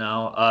talk right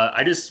now.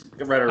 I just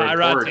read a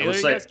report. It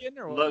looks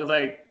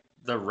like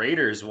the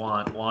Raiders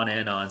want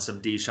in on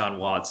some Deshaun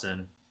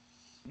Watson.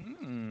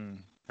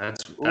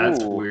 That's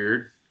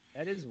weird.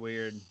 That is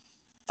weird.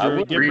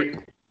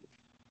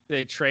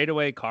 They trade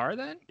away Carr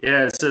then?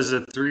 Yeah, it says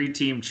a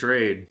 3-team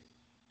trade.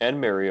 And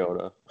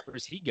Mariota.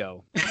 Where's he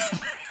go?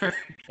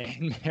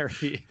 And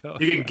Mariota.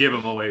 You can give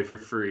him away for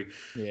free.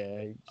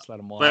 Yeah, just let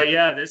him walk. But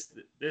yeah,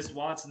 this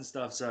Watson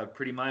stuff's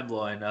pretty mind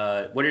blowing.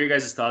 What are your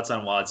guys' thoughts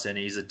on Watson?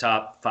 He's a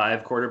top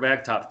 5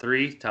 quarterback, top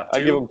 3, top 2.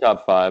 I give him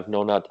top 5.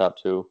 No, not top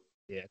 2.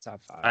 Yeah,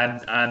 top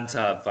 5. I'm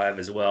top 5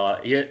 as well.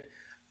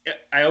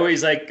 I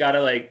always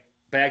gotta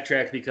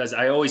backtrack because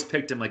I always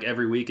picked him like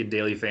every week in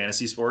daily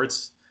fantasy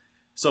sports.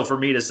 So for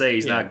me to say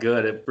he's not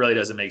good, it really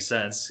doesn't make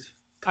sense.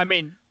 I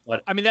mean,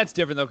 that's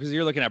different though because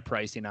you're looking at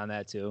pricing on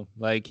that too.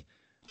 Like,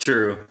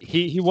 true,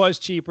 he was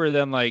cheaper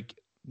than like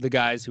the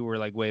guys who were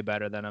like way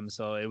better than him,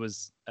 so it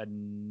was a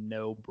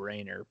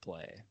no-brainer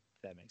play.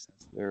 If that makes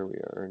sense. There we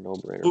are,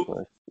 no-brainer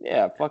play.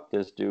 Yeah, fuck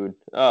this dude.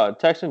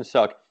 Texans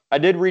suck. I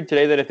did read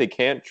today that if they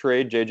can't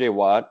trade J.J.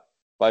 Watt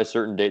by a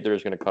certain date, they're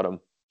just going to cut him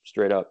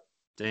straight up.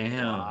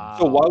 Damn. Wow.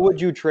 So why would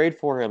you trade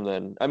for him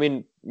then? I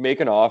mean, make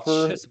an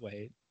offer. Just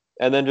wait.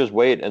 And then just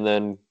wait. And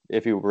then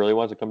if he really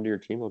wants to come to your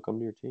team, he'll come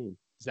to your team.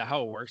 Is that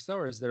how it works though,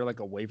 or is there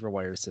like a waiver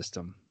wire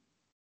system?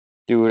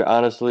 Dude,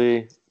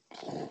 honestly,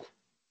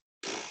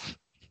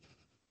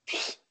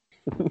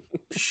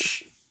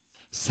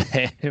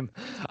 Same.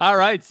 All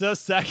right, so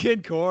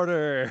second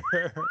quarter.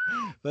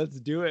 Let's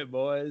do it,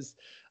 boys.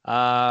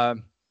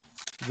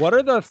 What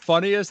are the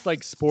funniest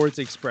like sports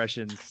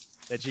expressions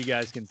that you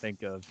guys can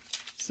think of?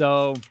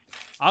 So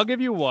I'll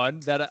give you one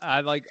that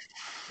I like.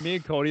 Me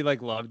and Cody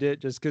like loved it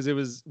just because it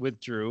was with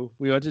Drew.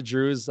 We went to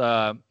Drew's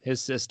his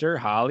sister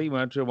Holly. We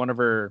went to one of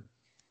her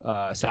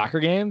soccer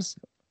games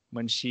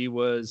when she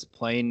was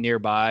playing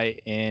nearby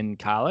in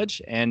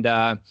college, and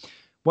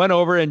went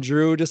over, and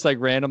Drew just like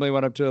randomly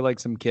went up to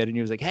like some kid, and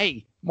he was like,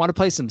 "Hey, want to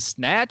play some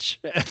snatch?"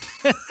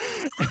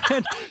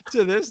 And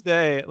to this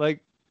day,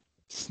 like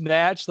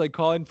snatch, like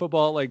calling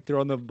football, like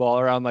throwing the ball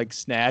around like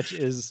snatch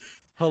is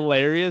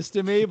hilarious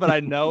to me, but I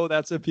know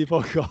that's what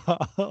people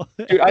call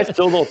it. Dude, I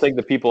still don't think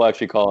the people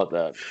actually call it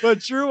that. But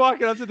Drew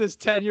walking up to this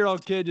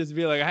 10-year-old kid just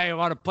being like, "Hey, I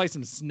want to play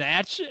some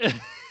snatch." It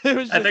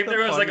was I think there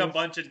was like a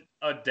funniest. bunch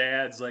of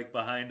dads like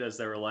behind us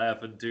that were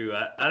laughing too.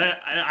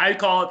 I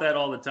call it that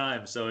all the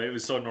time, so it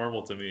was so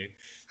normal to me.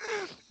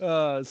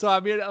 So I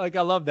mean, like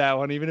I love that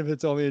one, even if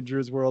it's only in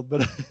Drew's world,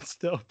 but it's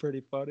still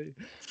pretty funny.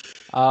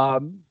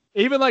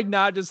 Even like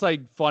not just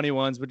like funny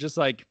ones, but just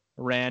like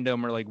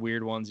random or like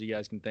weird ones you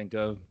guys can think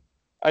of.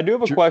 I do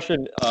have a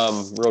question,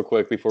 real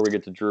quick before we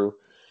get to Drew.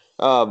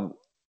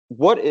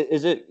 What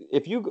is it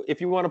if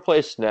you want to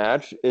play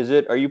snatch?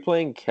 Are you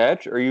playing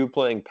catch or are you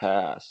playing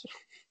pass?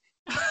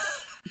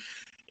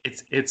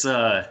 It's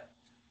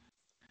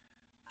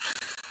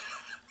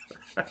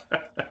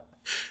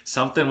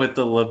something with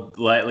the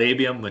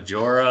labium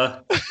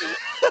majora.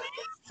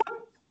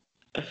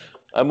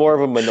 I'm more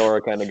of a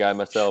menorah kind of guy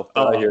myself.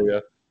 But I hear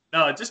you.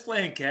 No, just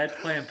playing catch,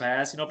 playing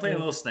pass. Playing a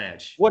little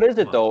snatch. What is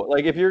it though?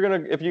 Like if you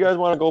guys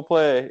want to go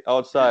play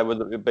outside with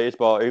the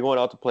baseball, are you going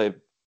out to play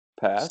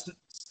pass?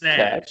 Snatch,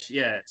 Catch?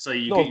 yeah. So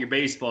you get your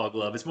baseball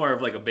glove. It's more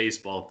of like a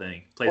baseball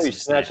thing. Play some You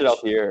snatch it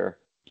out the air.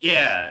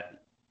 Yeah,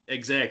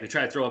 exactly.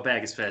 Try to throw it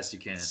back as fast as you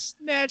can.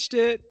 Snatched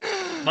it.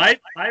 My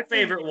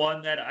favorite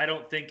one that I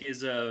don't think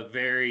is a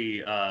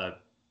very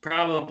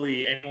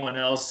probably anyone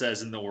else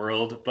says in the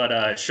world,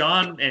 but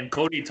Sean and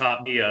Cody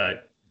taught me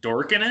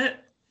dorking it.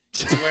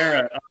 It's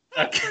where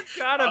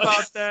Forgot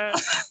about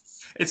that.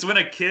 It's when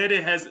a kid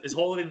is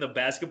holding the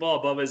basketball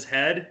above his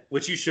head,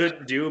 which you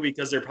shouldn't do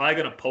because they're probably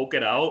gonna poke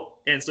it out,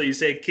 and so you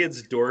say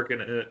 "kid's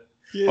dorking it."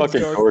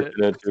 Fucking dorking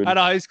it, dude. I had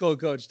a high school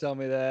coach tell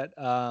me that.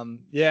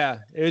 Yeah,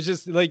 it was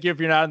just like if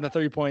you're not in the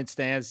 3-point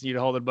stance, you'd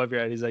hold it above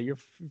your head. He's like, "You're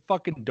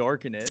fucking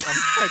dorking it." I'm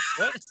like,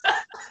 what?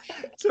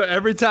 So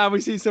every time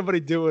we see somebody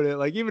doing it,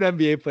 like even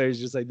NBA players,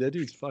 just like that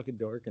dude's fucking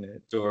dorking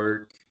it.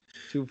 Dork.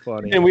 Too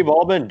funny. And we've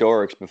all been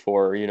dorks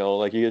before,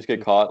 like you just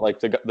get caught, like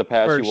the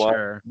pass For you want,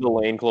 sure. the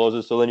lane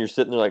closes, so then you're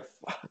sitting there like,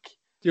 fuck.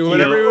 Dude,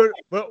 whenever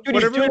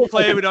we play,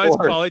 fucking we'd always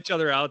dork. call each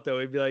other out though.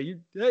 We'd be like,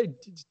 "Hey,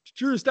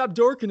 Drew, stop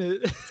dorking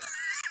it."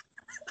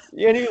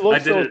 Yeah, and he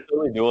looks so it.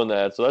 silly doing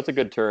that, so that's a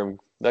good term.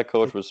 That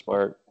coach was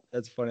smart.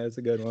 That's funny. That's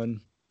a good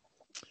one.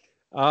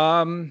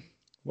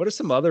 What are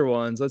some other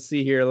ones? Let's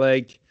see here.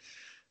 Like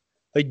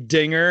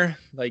dinger.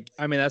 Like,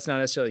 I mean, that's not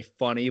necessarily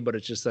funny, but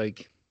it's just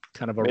like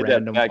kind of a Made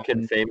random that one.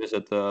 kid famous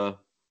at the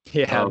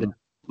ding.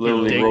 Little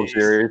League World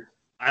Series.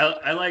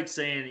 I like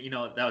saying,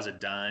 that was a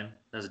dime.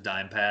 That was a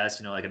dime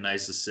pass. Like a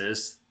nice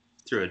assist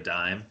through a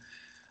dime.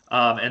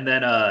 And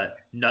then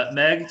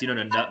nutmeg. Do you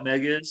know what a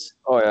nutmeg is?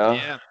 Oh yeah.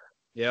 Yeah.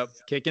 Yep.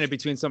 Kicking it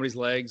between somebody's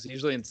legs,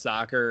 usually in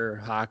soccer or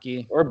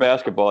hockey. Or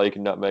basketball, you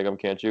can nutmeg them,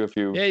 can't you? If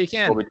you Yeah, you go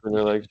can. between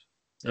their legs.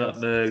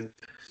 Nutmeg.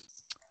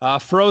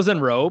 Frozen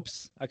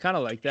ropes. I kind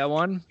of like that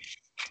one.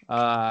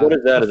 What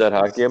is that? Is that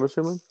hockey? I'm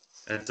assuming.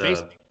 That's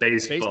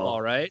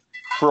baseball, right?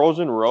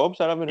 Frozen ropes?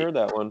 I haven't heard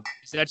that one.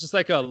 Is that just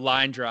like a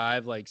line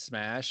drive, like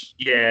smash?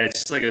 Yeah, it's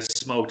just like a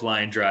smoked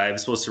line drive.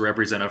 It's supposed to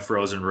represent a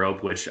frozen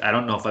rope, which I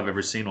don't know if I've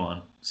ever seen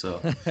one.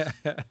 So,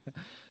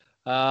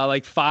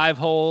 like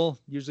 5-hole,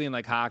 usually in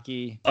like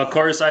hockey. of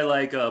course, I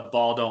like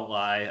ball don't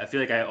lie. I feel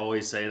like I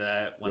always say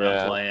that when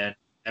I'm playing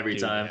every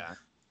time. Yeah,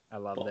 I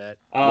love that.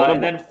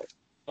 And then,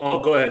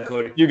 go ahead,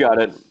 Cody. You got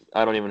it.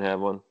 I don't even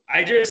have one.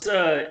 I just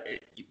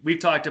we've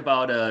talked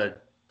about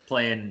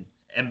playing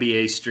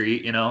NBA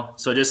Street,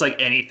 so just like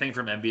anything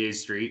from NBA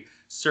Street,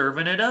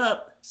 serving it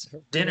up,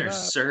 dinner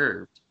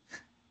served.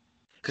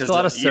 Because a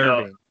lot of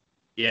serving.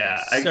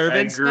 Yeah, I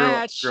grew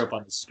up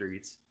on the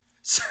streets.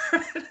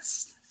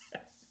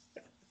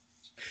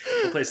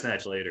 We'll play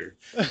Snatch later.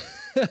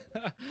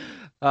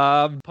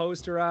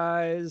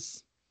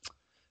 Posterize,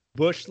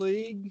 Bush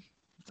League,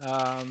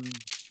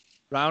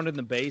 rounding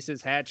the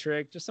bases, hat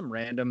trick, just some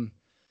random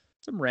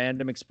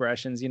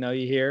expressions, you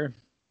hear.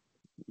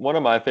 One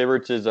of my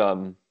favorites is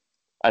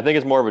I think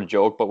it's more of a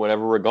joke, but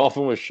whenever we're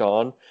golfing with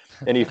Sean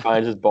and he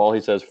finds his ball, he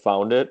says,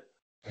 "Found it."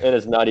 And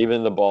it's not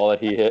even the ball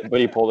that he hit, but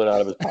he pulled it out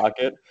of his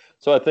pocket.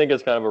 So I think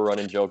it's kind of a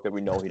running joke that we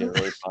know he didn't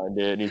really find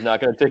it. And he's not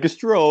going to take a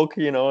stroke.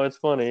 It's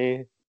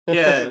funny.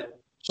 Yeah.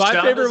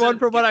 My favorite one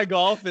from when I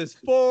golf is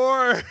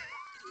 4.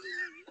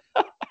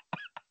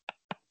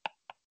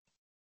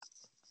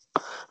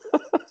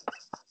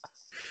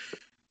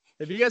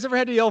 Have you guys ever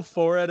had to yell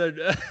four at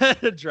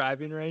at a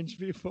driving range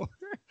before?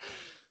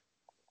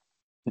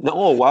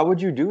 No, why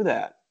would you do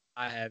that?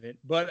 I haven't,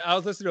 but I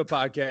was listening to a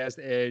podcast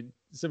and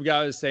some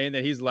guy was saying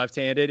that he's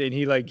left-handed and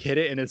he like hit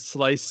it and it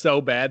sliced so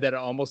bad that it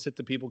almost hit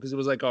the people because it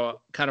was like a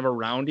kind of a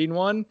rounding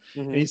one.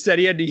 And he said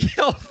he had to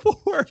yell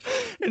four,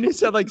 and he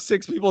said like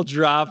 6 people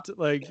dropped,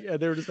 like, and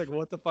they were just like,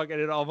 "What the fuck?"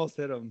 And it almost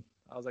hit him.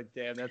 I was like,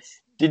 "Damn,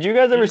 that's." Did you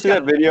guys ever see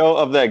that video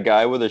of that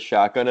guy with a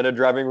shotgun at a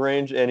driving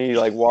range and he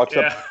like walks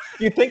up?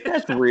 Do you think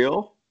that's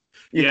real?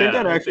 You think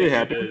that actually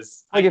happened?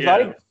 Like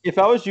if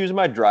I was using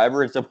my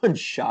driver and someone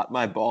shot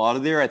my ball out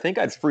of there, I think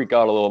I'd freak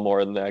out a little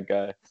more than that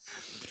guy.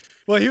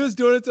 Well, he was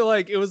doing it to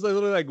like, it was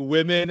literally like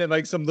women and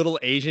like some little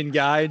Asian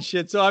guy and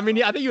shit. So I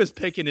mean, I think he was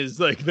picking his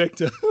like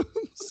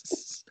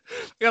victims.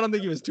 I don't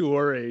think he was too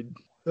worried.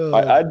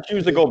 I'd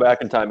choose to go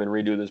back in time and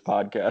redo this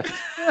podcast.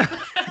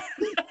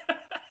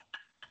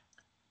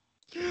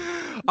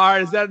 All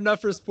right, is that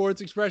enough for sports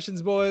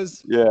expressions,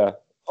 boys? Yeah.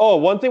 Oh,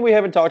 one thing we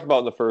haven't talked about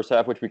in the first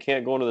half, which we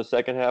can't go into the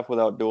second half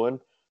without doing.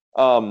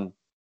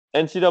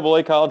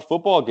 NCAA college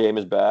football game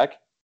is back.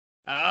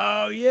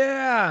 Oh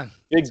yeah,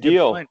 big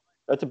deal.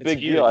 That's a big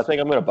deal. I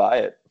think I'm going to buy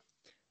it.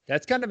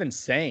 That's kind of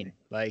insane.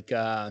 Like,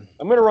 I'm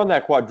going to run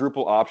that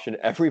quadruple option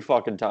every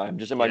fucking time.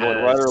 Just am I going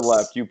right or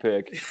left? You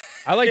pick.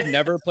 I like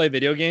never play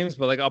video games,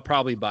 but like I'll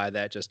probably buy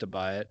that just to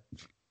buy it.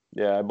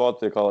 Yeah, I bought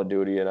the Call of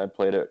Duty and I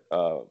played it.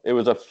 It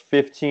was a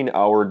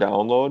 15-hour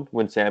download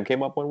when Sam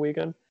came up one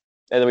weekend.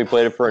 And then we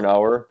played it for an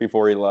hour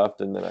before he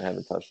left, and then I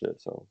haven't touched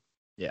it. So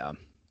yeah.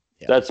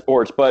 That's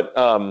sports. But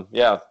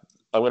yeah,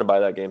 I'm going to buy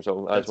that game.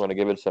 So I just want to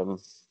give it some.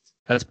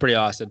 That's pretty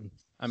awesome.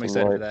 I'm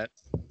excited for that,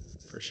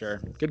 for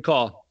sure. Good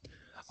call.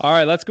 All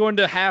right, let's go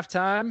into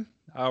halftime.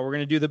 We're going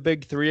to do the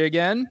big three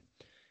again.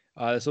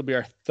 This will be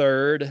our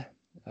third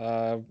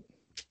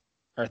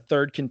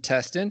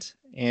contestant,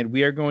 and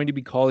we are going to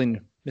be calling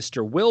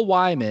Mr. Will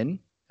Wyman.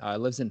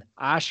 Lives in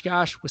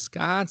Oshkosh,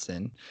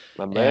 Wisconsin.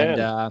 My man.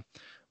 And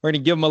we're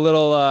going to give him a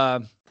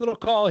little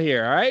call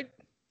here, all right?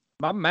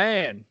 My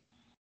man.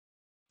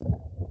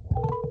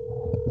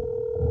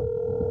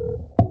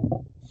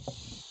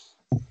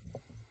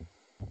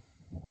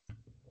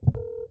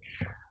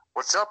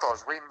 What's up? I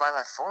was waiting by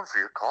my phone for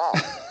your call.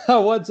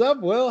 What's up,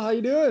 Will? How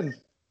you doing?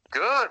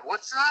 Good.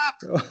 What's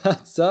up?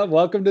 What's up?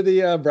 Welcome to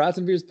the Brats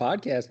and Beers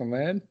podcast, my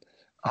man.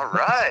 All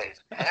right.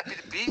 Happy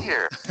to be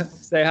here.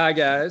 Say hi,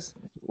 guys.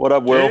 What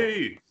up, Will?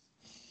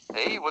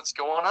 Hey, what's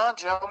going on,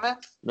 gentlemen?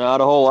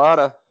 Not a whole lot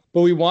of.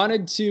 But we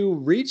wanted to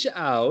reach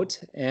out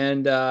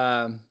and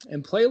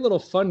play a little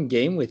fun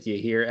game with you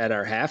here at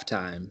our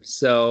halftime.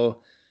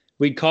 So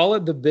we call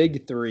it the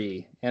Big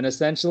Three. And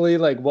essentially,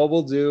 like what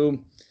we'll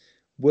do,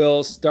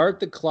 we'll start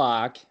the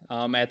clock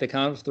at the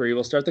count of three.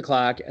 We'll start the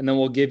clock, and then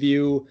we'll give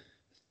you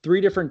 3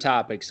 different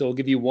topics. So we'll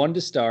give you 1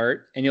 to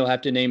start, and you'll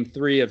have to name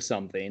 3 of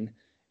something.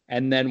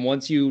 And then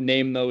once you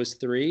name those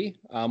 3,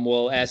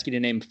 we'll ask you to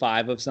name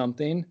 5 of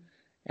something.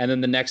 And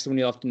then the next one,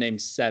 you'll have to name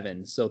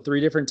 7. So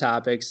 3 different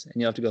topics, and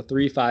you'll have to go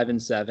 3, 5,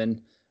 and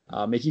 7.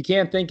 If you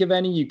can't think of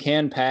any, you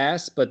can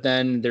pass, but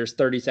then there's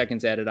 30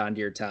 seconds added onto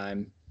your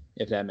time,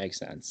 if that makes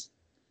sense.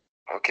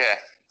 Okay.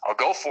 I'll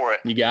go for it.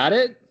 You got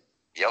it?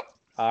 Yep.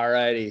 All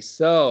righty.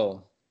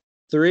 So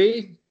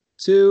 3,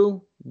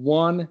 2,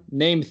 1.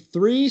 Name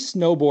 3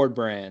 snowboard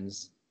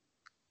brands.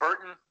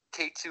 Burton,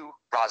 K2,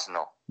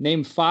 Rosno.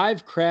 Name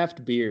 5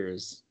 craft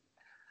beers.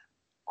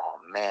 Oh,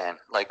 man.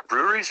 Like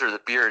breweries or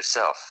the beer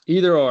itself?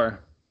 Either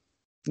or.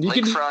 You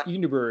can Lakefront,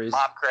 do breweries.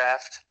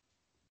 Mobcraft,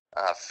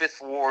 Fifth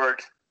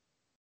Ward.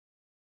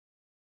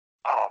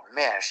 Oh,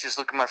 man. I should just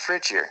look at my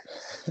fridge here.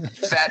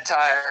 Fat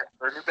Tire,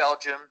 or New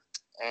Belgium,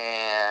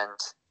 and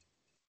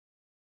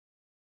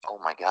oh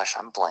my gosh,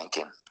 I'm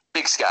blanking.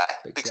 Big Sky.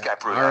 Big Sky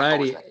Brewery. All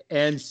righty.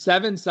 And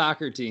 7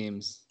 soccer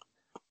teams.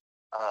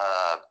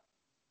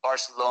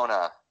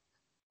 Barcelona,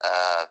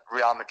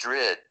 Real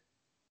Madrid.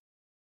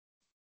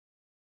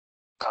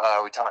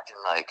 Are we talking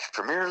like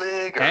Premier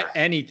League or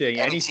anything?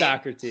 Any team?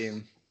 soccer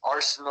team.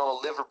 Arsenal,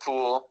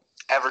 Liverpool,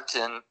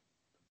 Everton,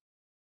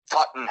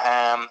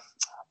 Tottenham,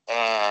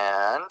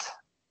 and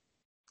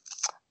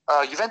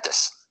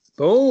Juventus.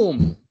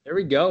 Boom. There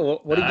we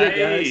go. What do you get,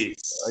 guys?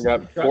 I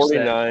got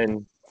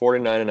 49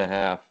 and a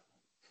half.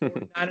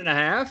 49 and a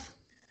half?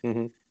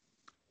 Mm-hmm.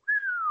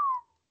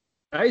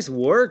 Nice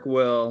work,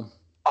 Will.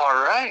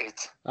 All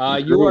right.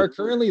 You are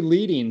currently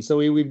leading. So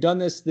we've done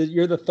this.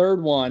 You're the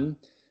third one.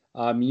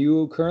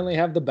 You currently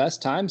have the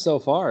best time so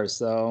far.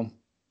 So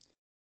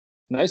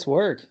nice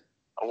work.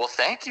 Well,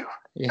 thank you.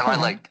 Yeah. Am I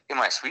like in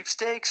my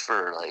sweepstakes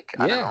for like,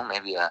 I don't know,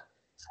 maybe a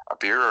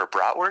beer or a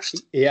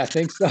bratwurst? Yeah, I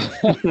think so.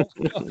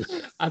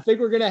 I think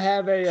we're gonna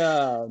have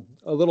a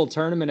little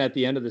tournament at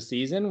the end of the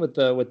season with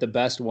the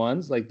best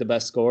ones, like the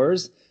best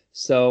scores.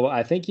 So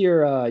I think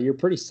you're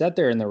pretty set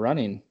there in the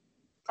running.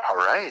 All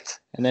right.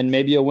 And then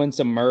maybe you'll win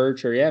some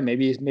merch, or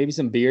maybe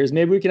some beers.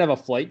 Maybe we can have a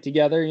flight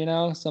together.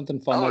 Something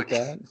fun like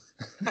that.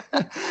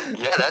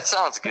 Yeah, that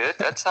sounds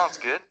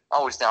good.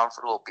 Always down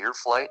for a little beer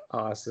flight.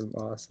 Awesome.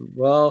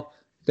 Well,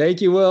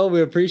 thank you, Will.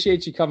 We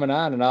appreciate you coming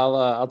on, and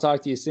I'll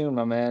talk to you soon,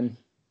 my man.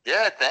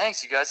 Yeah,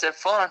 thanks. You guys have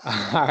fun. All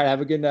right,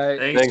 have a good night.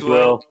 Thanks,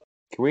 Will.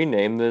 Can we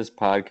name this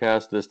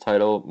podcast, this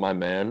title, My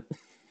Man?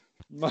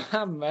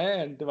 My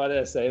man. Did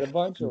I say it a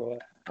bunch or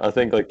what? I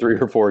think like 3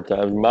 or 4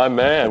 times. My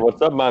man.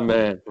 What's up, my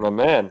man? My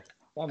man.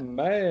 My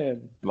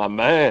man. My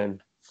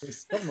man.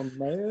 What's up, my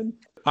man?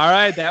 All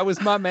right, that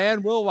was my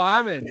man, Will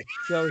Wyman.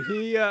 So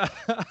he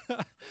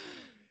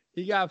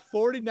he got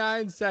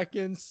 49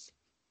 seconds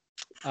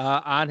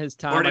on his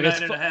time.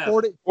 49 and a half.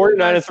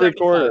 49 and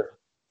 3/4.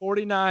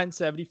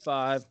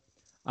 49.75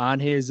 on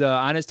his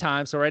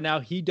time. So right now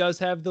he does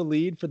have the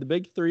lead for the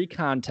Big Three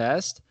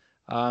contest.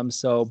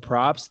 So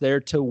props there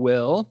to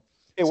Will.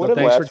 Hey, So what did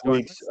thanks last for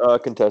week's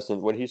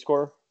contestant? What did he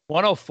score?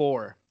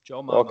 104.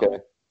 Joe Mama. Okay.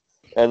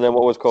 And then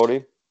what was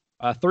Cody?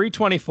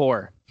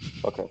 324.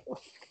 Okay.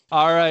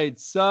 All right,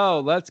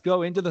 so let's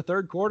go into the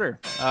third quarter.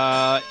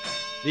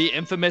 The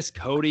infamous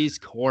Cody's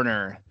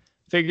Corner.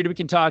 Figured we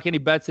can talk any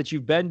bets that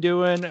you've been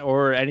doing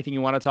or anything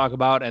you want to talk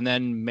about, and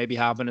then maybe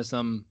hop into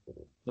some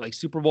like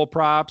Super Bowl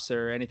props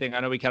or anything. I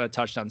know we kind of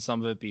touched on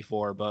some of it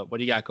before, but what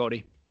do you got,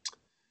 Cody?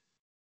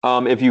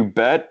 If you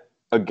bet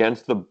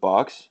against the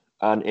Bucks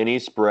on any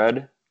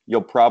spread,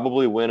 you'll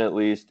probably win at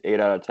least 8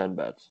 out of 10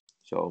 bets.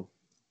 So,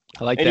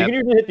 I like and that. you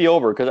can even hit the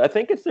over because I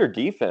think it's their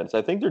defense.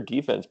 I think their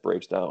defense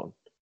breaks down.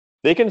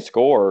 They can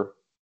score.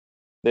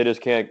 They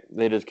just can't.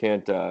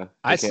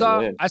 I saw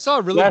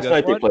a really last good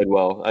night one. they played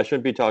well. I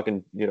shouldn't be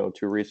talking,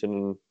 too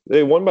recent.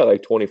 They won by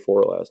like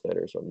 24 last night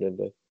or something, didn't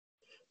they?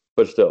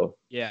 But still,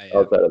 Yeah.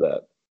 outside of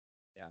that,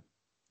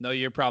 No,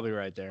 you're probably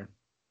right there.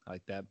 I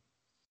like that.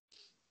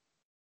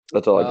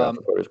 that's all I got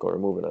for Cody's Corner.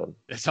 Moving on.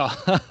 That's all.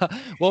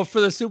 Well,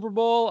 for the Super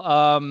Bowl,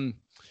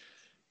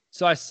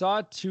 so I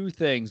saw two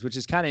things, which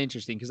is kind of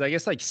interesting because I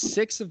guess like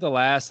 6 of the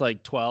last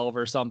like 12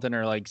 or something,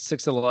 or like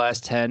 6 of the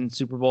last 10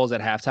 Super Bowls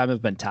at halftime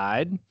have been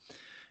tied.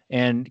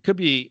 And could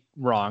be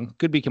wrong,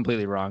 could be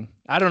completely wrong.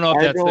 I don't know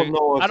if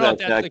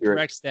that's the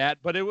correct stat,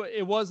 but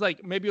it was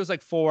like maybe it was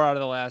like 4 out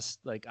of the last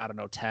like I don't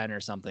know 10 or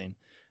something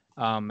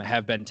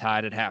have been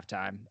tied at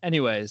halftime.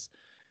 Anyways,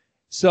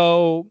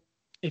 so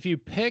if you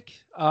pick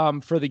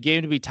for the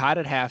game to be tied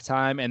at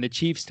halftime and the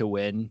Chiefs to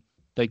win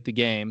like the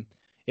game,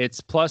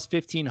 it's plus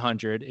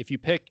 1,500. If you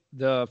pick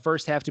the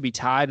first half to be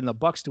tied and the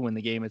Bucks to win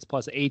the game, it's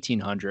plus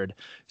 1,800.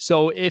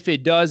 So if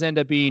it does end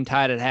up being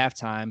tied at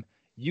halftime,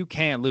 you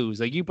can't lose.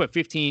 Like you put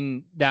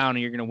 15 down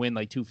and you're going to win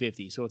like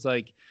 250. So it's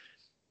like,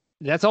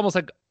 that's almost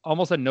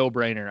a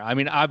no-brainer. I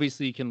mean,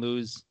 obviously you can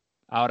lose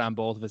out on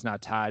both if it's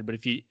not tied, but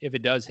if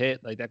it does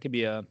hit, like that could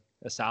be a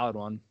solid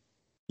one.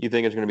 You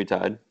think it's going to be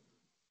tied?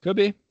 Could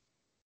be.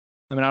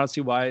 I mean, I don't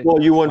see why.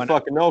 Well, you wouldn't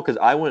fucking know because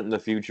I went in the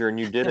future and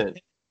you didn't.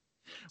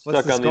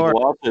 Stuck on score?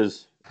 these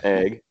losses,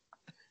 egg.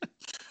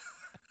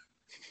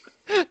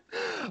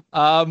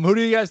 Who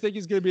do you guys think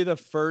is going to be the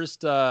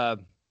first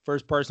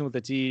person with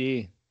the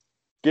TD?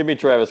 Give me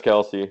Travis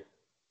Kelce.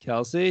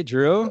 Kelsey,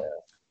 Drew.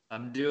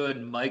 I'm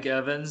doing Mike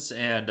Evans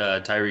and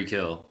Tyreek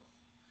Hill.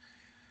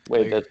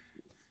 Wait, that's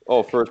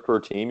first per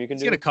team you can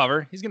do? He's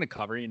gonna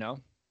cover,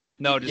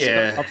 No, just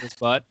up his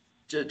butt.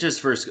 Just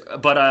first,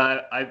 but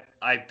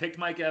I picked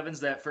Mike Evans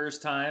that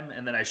first time,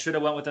 and then I should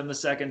have went with him the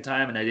second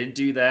time, and I didn't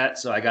do that,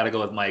 so I got to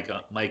go with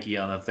Mikey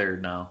on the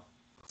third now.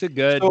 It's a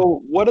good.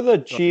 So what are the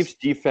Chiefs'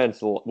 defense?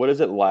 What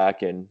is it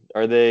lacking?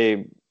 Are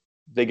they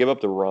give up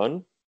the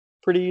run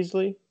pretty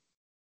easily?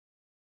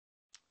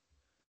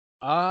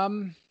 I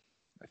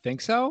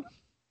think so.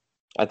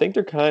 I think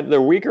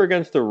they're weaker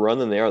against the run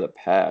than they are the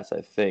pass.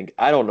 I think.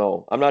 I don't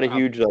know. I'm not a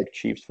huge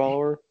Chiefs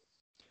follower.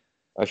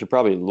 I should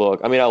probably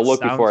look. I mean, I'll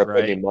look before I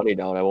put any money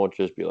down. I won't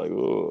just be like,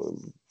 oh,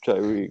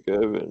 Tyreek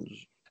Evans.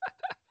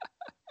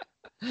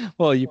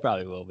 Well, you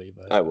probably will be,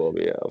 but I will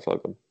be. Yeah, I'll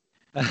fuck them.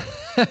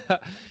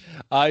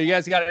 You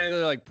guys got any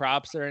other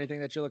props or anything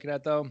that you're looking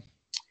at though?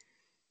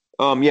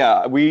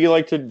 Yeah, we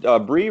like to.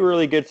 Bree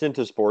really gets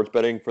into sports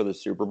betting for the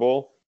Super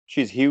Bowl.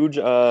 She's huge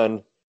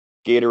on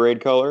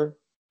Gatorade color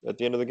at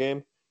the end of the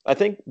game. I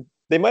think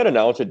they might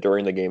announce it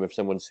during the game if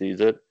someone sees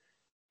it.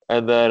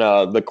 And then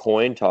the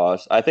coin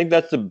toss. I think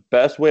that's the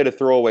best way to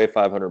throw away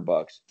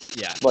 $500.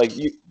 Yeah. Like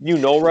you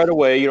know right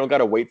away. You don't got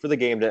to wait for the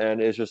game to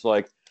end. It's just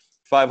like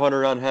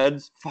 500 on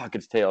heads. Fuck,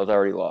 it's tails. I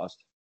already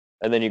lost.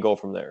 And then you go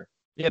from there.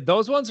 Yeah,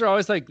 those ones are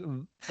always like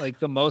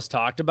the most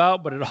talked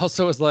about, but it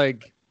also is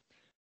like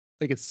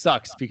it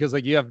sucks because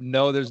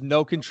there's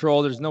no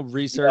control, there's no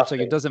research,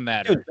 Nothing. it doesn't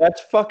matter. Dude,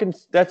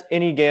 that's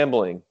any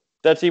gambling.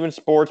 That's even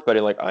sports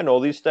betting. Like, I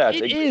know these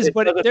stats. It is,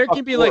 but there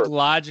can be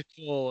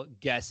logical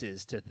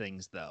guesses to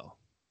things though.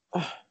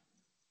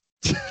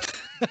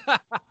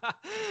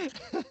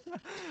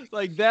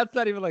 That's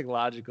not even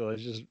logical.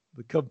 It's just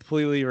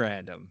completely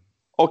random.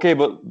 Okay,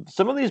 but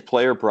some of these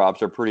player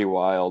props are pretty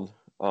wild.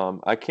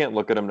 I can't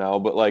look at them now,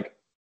 but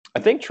I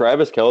think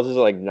Travis Kelce is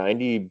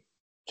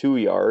 92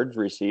 yards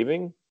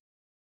receiving.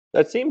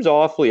 That seems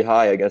awfully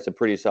high against a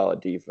pretty solid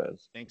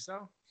defense. Think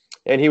so?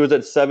 And he was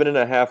at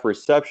 7.5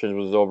 receptions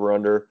was over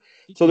under.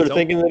 So they're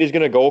thinking that he's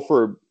going to go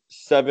for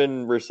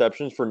 7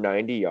 receptions for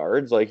 90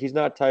 yards. He's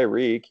not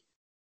Tyreek.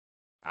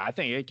 I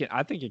think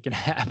it can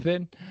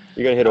happen.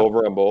 You're going to hit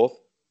over on both?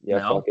 Yeah,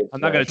 No, fuck it.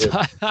 I'm not gonna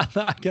smash it. I'm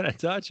not gonna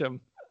touch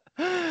him.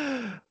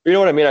 You know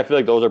what I mean? I feel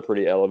like those are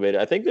pretty elevated.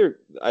 I think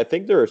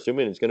they're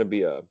assuming it's going to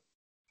be a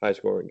high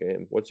scoring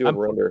game. What's the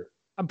over under?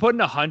 I'm putting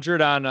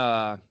 100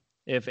 on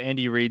if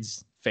Andy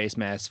Reid's face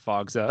mask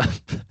fogs up.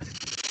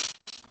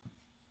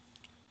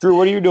 Drew,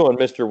 what are you doing,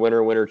 Mr.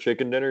 Winner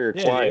Chicken Dinner? You're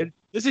Yeah, quiet. dude,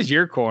 this is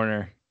your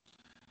corner.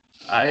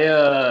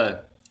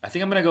 I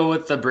think I'm gonna go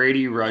with the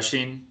Brady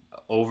rushing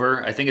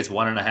over. I think it's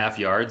 1.5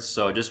 yards.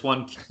 So just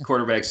one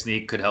quarterback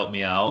sneak could help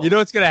me out. You know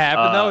what's gonna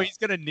happen though? He's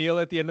gonna kneel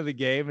at the end of the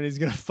game and he's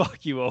gonna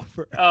fuck you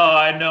over. Oh,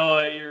 I know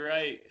it. You're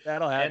right.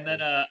 That'll happen.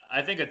 And then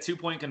I think a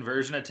 2-point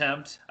conversion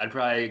attempt. I'd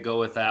probably go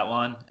with that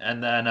one.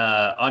 And then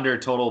under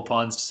total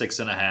punts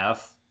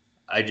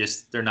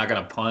 6.5. They're not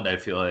gonna punt. I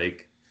feel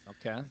like.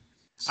 Okay.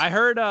 I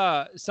heard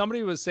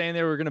somebody was saying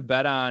they were gonna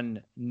bet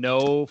on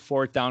no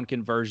 4th down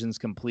conversions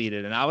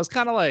completed, and I was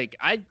kind of like,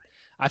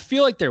 I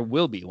feel like there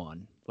will be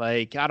one.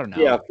 Like, I don't know.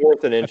 Yeah,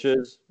 4th and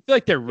inches. I feel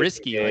like they're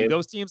risky. Like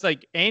those teams,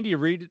 like Andy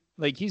Reid,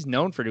 like he's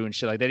known for doing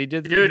shit like that. He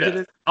did.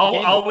 Dude,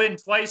 I'll win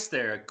twice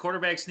there.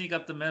 Quarterback sneak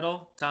up the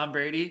middle. Tom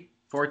Brady,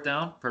 4th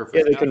down, perfect.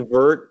 Yeah, they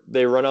convert.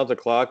 They run out the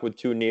clock with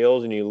 2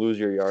 kneels, and you lose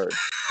your yard.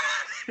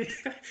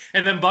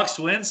 And then Bucks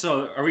win.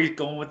 So are we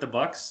going with the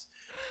Bucks?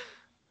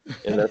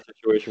 In that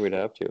situation, we'd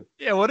have to.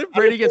 Yeah, what if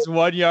Brady gets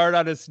 1 yard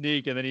on a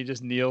sneak and then he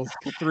just kneels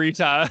 3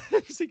 times?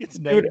 He gets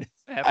negative.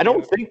 I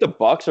don't think the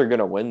Bucks are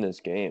gonna win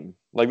this game.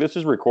 Like, this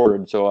is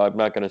recorded, so I'm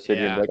not gonna sit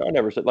here and be like, I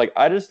never said. Like,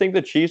 I just think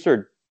the Chiefs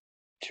are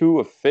too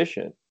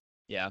efficient.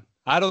 Yeah,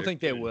 I don't think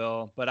they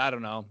will, but I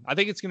don't know. I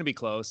think it's gonna be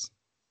close.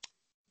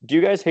 Do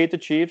you guys hate the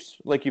Chiefs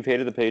like you've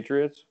hated the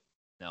Patriots?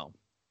 No,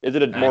 Is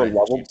it a more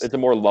lovable? It's a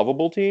more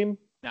lovable team.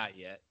 not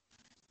yet.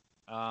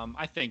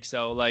 I think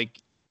so.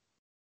 Like,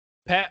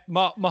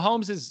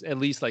 Mahomes is at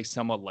least like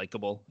somewhat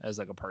likable as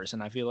like a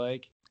person. I feel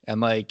like, and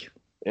like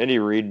Andy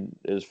Reid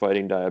is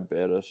fighting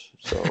diabetes,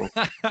 so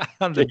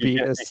the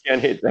beatus. You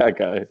can't hate that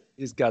guy.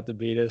 He's got the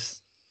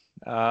beatus.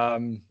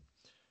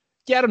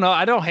 Yeah, I don't know.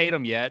 I don't hate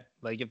them yet.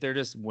 Like, if they're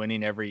just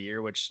winning every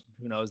year, which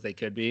who knows, they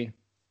could be.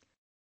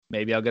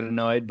 Maybe I'll get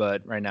annoyed,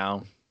 but right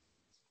now,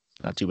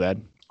 not too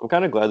bad. I'm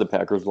kind of glad the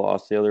Packers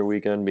lost the other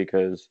weekend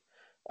because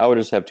I would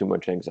just have too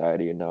much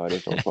anxiety, and now I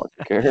just don't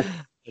fucking care.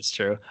 That's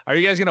true. Are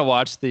you guys going to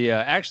watch the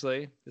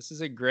actually, this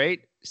is a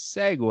great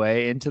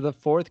segue into the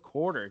 4th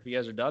quarter if you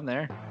guys are done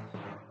there.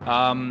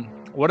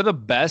 What are the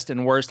best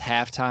and worst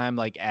halftime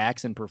like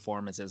acts and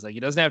performances? Like,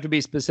 it doesn't have to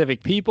be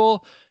specific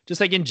people, just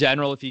like in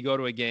general. If you go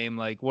to a game,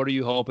 like, what are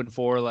you hoping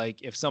for?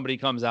 Like, if somebody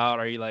comes out,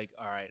 are you like,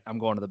 all right, I'm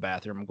going to the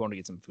bathroom, I'm going to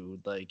get some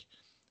food? Like,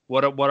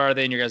 what are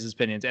they in your guys'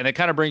 opinions? And it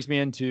kind of brings me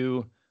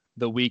into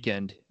the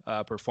Weeknd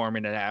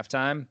performing at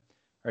halftime.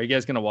 Are you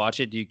guys going to watch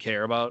it? Do you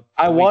care about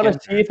I want to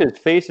see if his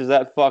face is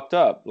that fucked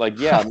up. Like,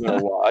 yeah, I'm going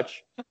to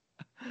watch.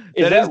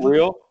 Is that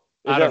real?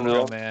 I don't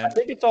know, man. I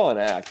think it's all an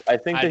act. I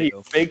think that he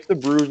faked the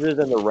bruises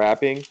and the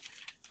wrapping,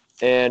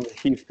 and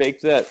he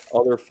faked that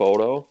other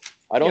photo.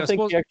 I don't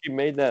think he actually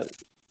made that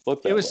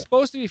look that way. It was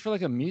supposed to be for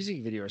like a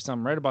music video or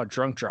something, right? About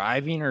drunk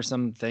driving or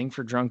something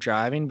for drunk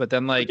driving. But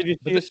then, like, did you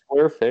see his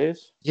square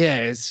face?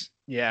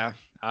 Yeah,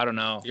 I don't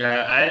know.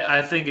 Yeah,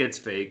 I think it's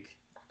fake.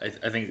 I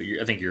think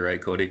you're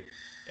right, Cody.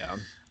 Yeah.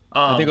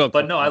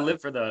 But no, I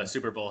live for the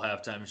Super Bowl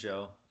halftime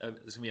show.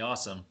 It's gonna be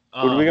awesome.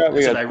 We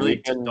got I really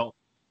don't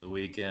the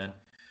Weeknd.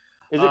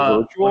 Is it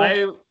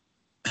virtual?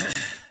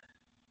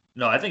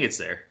 No, I think it's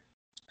there.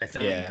 I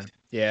think.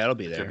 Yeah, it'll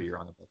be there. Could be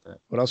wrong about that.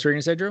 What else were you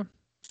gonna say, Drew?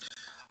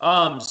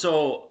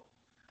 So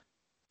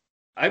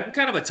I'm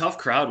kind of a tough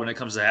crowd when it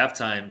comes to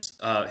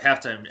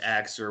halftime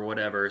acts or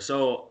whatever.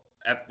 So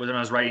when I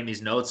was writing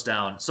these notes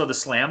down, so the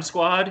Slam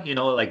Squad,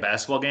 like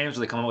basketball games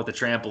where they come up with a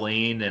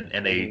trampoline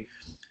and they.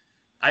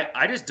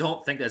 I just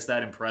don't think that's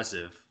that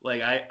impressive.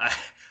 Like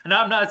and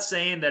I'm not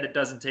saying that it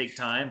doesn't take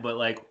time, but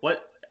like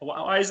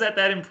why is that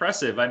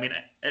impressive? I mean,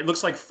 it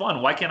looks like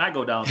fun. Why can't I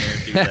go down there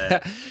and do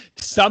that?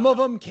 Some of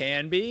them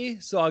can be,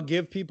 so I'll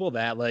give people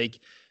that. Like,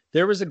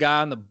 there was a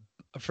guy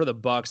for the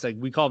Bucks, like,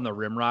 we call them the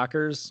Rim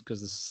Rockers because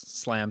the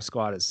Slam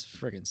Squad is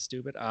freaking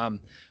stupid.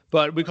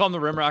 But we call them the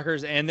Rim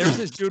Rockers, and there's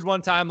this dude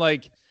one time,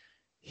 like,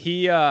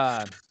 he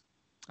I'm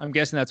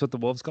guessing that's what the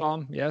Wolves call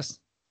him. Yes.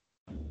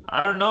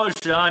 I don't know,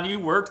 Sean. You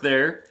work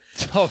there.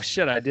 Oh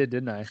shit, I did,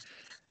 didn't I?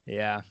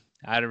 Yeah,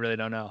 I really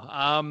don't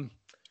know.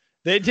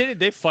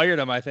 They fired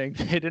him. I think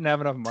they didn't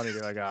have enough money.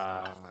 They're like,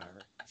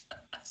 whatever.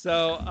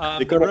 So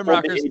they could have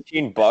afford the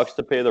 $18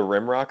 to pay the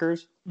Rim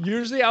Rockers.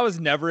 Usually, I was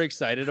never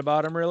excited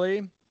about him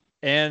really.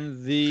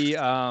 And the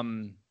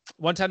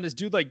one time, this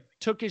dude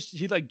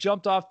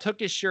jumped off, took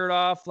his shirt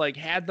off, like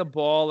had the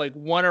ball, like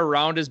went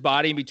around his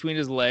body between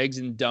his legs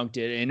and dunked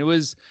it, and it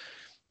was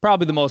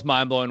probably the most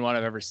mind-blowing one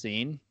I've ever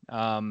seen.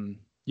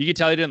 You could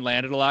tell he didn't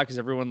land it a lot because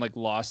everyone like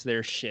lost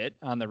their shit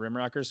on the Rim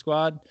Rocker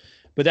squad.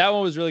 But that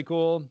one was really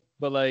cool.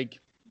 But like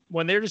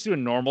when they're just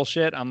doing normal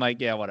shit, I'm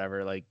like, yeah,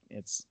 whatever. Like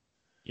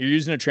you're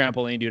using a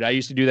trampoline, dude. I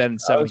used to do that in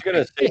 7th grade. I was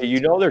gonna say,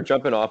 they're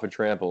jumping off a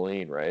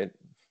trampoline, right?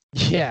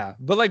 Yeah,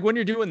 but like when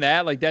you're doing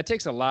that, like that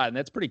takes a lot, and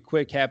that's pretty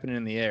quick happening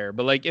in the air.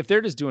 But like if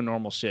they're just doing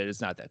normal shit,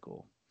 it's not that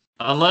cool.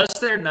 Unless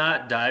they're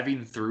not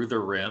diving through the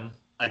rim,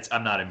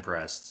 I'm not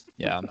impressed.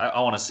 Yeah. I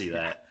want to see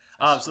that.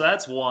 So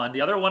that's one.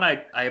 The other one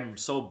I am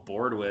so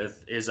bored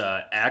with is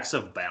acts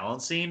of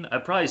balancing.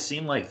 I've probably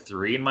seen like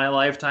 3 in my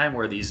lifetime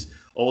where these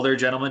older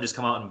gentlemen just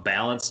come out and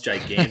balance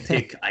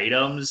gigantic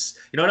items.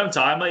 You know what I'm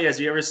talking about? Has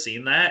you ever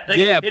seen that? Like,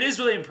 Yeah. It is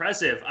really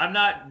impressive. I'm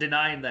not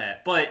denying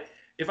that. But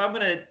if I'm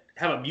going to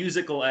have a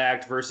musical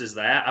act versus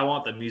that, I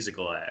want the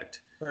musical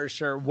act. For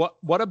sure.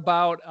 What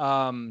about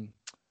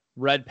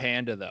Red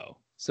Panda though?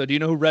 So do you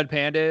know who Red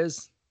Panda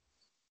is?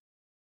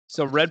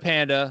 So Red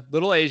Panda,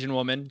 little Asian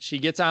woman, she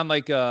gets on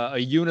like a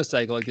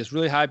unicycle, like this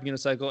really high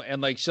unicycle,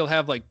 and like she'll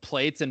have like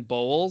plates and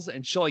bowls,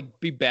 and she'll like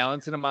be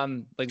balancing them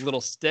on like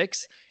little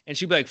sticks, and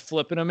she'll be like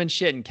flipping them and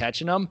shit and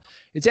catching them.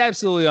 It's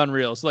absolutely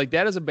unreal. So like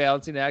that is a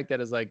balancing act that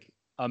is like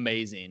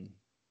amazing.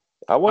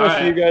 I want to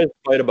see you guys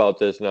fight about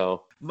this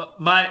now.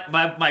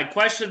 My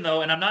question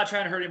though, and I'm not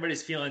trying to hurt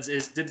anybody's feelings,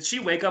 is did she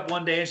wake up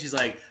one day and she's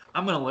like,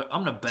 I'm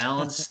gonna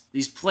balance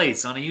these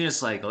plates on a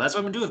unicycle. That's what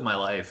I'm gonna do with my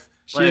life.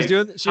 She was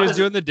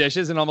doing the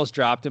dishes and almost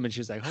dropped him, and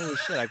she's like, "Holy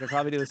shit! I could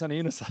probably do this on a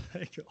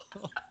unicycle."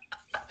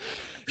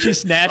 She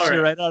snatched it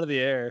right out of the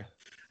air.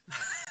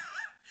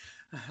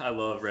 I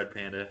love Red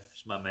Panda.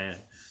 She's my man.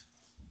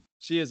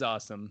 She is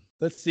awesome.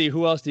 Let's see,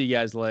 who else do you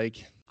guys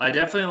like? I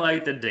definitely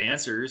like the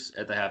dancers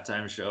at the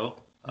halftime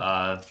show.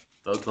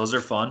 Those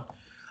are fun.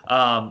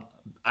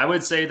 I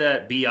would say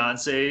that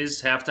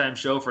Beyonce's halftime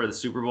show for the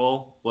Super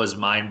Bowl was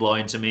mind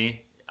blowing to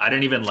me. I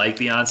didn't even like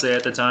Beyonce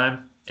at the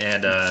time.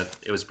 And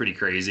it was pretty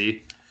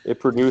crazy. It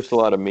produced a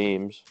lot of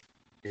memes.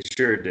 It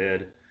sure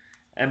did.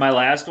 And my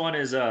last one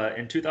is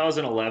in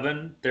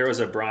 2011, there was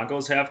a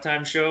Broncos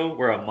halftime show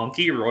where a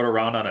monkey rode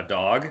around on a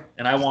dog,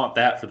 and I want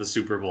that for the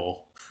Super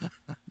Bowl.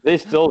 They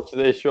show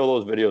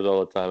those videos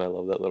all the time. I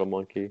love that little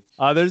monkey.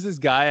 There's this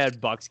guy at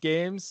Bucks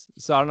games.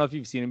 So I don't know if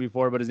you've seen him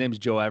before, but his name's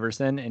Joe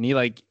Everson. And he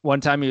like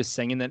one time he was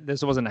singing that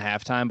this wasn't a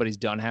halftime, but he's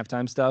done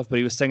halftime stuff. But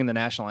he was singing the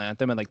national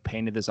anthem and like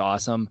painted this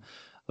awesome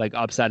like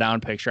upside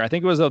down picture. I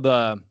think it was of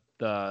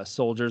the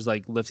soldiers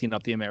like lifting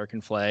up the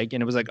American flag,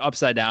 and it was like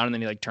upside down, and then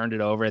he like turned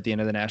it over at the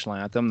end of the national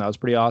anthem. That was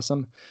pretty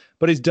awesome.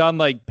 But he's done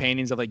like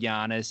paintings of like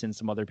Giannis and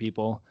some other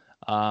people.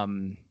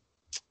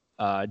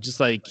 Just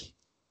like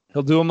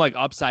he'll do them like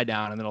upside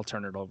down, and then he'll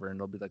turn it over, and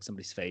it'll be like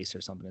somebody's face or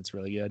something. It's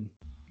really good.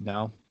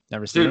 No,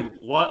 never seen it. Dude,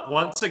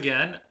 once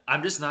again,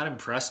 I'm just not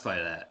impressed by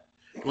that.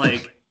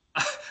 Like,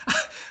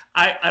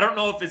 I don't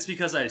know if it's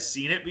because I've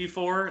seen it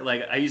before.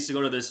 Like, I used to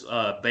go to this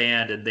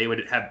band, and they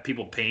would have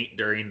people paint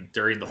during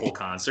the whole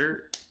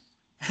concert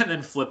and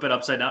then flip it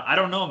upside down. I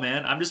don't know,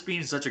 man. I'm just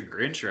being such a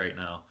Grinch right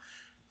now.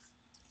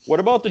 What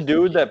about the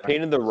dude that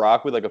painted The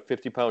Rock with like a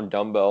 50-pound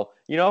dumbbell?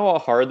 You know how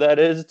hard that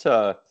is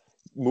to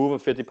move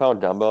a 50-pound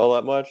dumbbell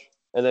that much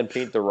and then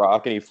paint The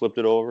Rock and he flipped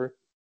it over?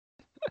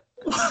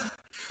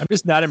 I'm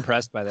just not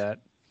impressed by that.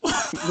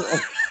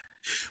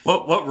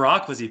 What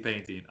rock was he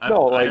painting?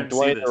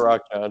 Dwayne The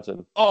Rock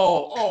Johnson.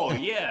 Oh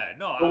yeah,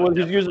 no.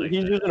 He's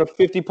using a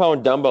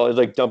 50-pound dumbbell. He's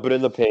like dumping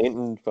in the paint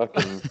and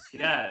fucking.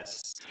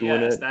 Yes,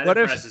 it. that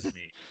impresses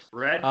me.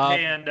 Red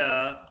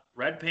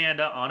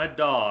panda on a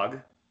dog,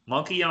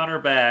 monkey on her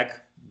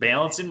back,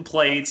 balancing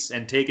plates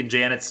and taking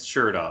Janet's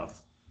shirt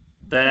off.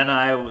 Then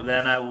I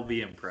will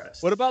be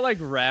impressed. What about like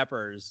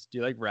rappers? Do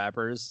you like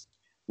rappers?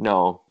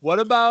 No. What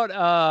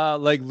about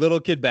like little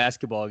kid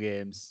basketball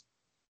games?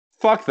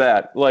 Fuck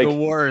that. Like the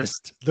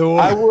worst.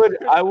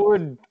 I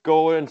would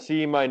go and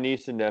see my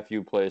niece and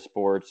nephew play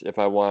sports if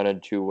I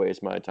wanted to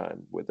waste my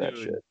time with that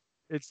shit.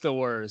 It's the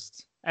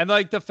worst. And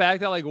like the fact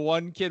that like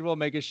one kid will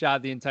make a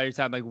shot the entire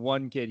time, like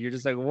one kid, you're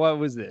just like, what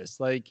was this?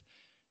 Like,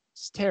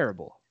 it's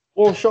terrible.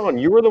 Well, Sean,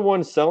 you were the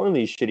one selling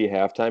these shitty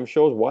halftime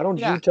shows. Why don't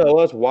you tell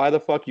us why the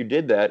fuck you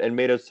did that and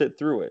made us sit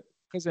through it?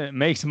 Because it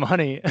makes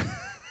money.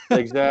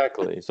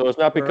 Exactly. So it's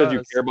not because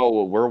you care about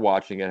what we're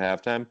watching at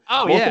halftime.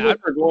 Oh, Most of us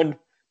are going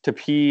to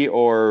pee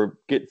or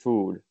get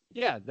food.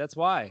 Yeah, that's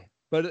why.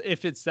 But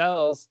if it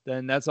sells,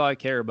 then that's all I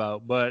care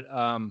about. But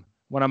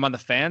when I'm on the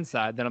fan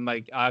side, then I'm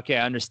like, okay,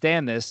 I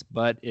understand this,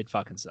 but it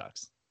fucking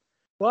sucks.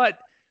 But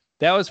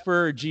that was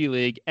for G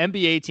League.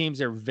 NBA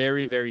teams are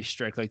very, very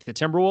strict. Like the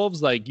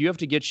Timberwolves, like you have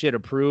to get shit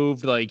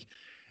approved. Like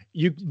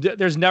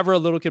there's never a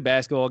little kid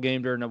basketball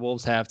game during the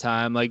Wolves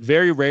halftime. Like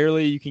very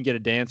rarely you can get a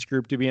dance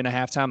group to be in a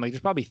halftime. Like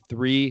there's probably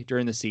 3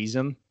 during the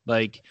season.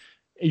 Like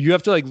you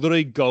have to like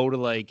literally go to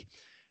like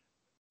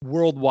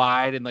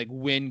worldwide and like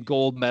win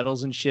gold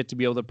medals and shit to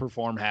be able to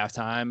perform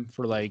halftime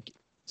for like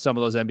some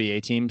of those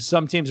NBA teams.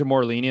 Some teams are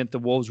more lenient. The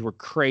Wolves were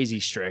crazy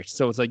strict.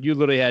 So it's like you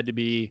literally had to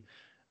be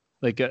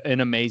like an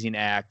amazing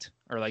act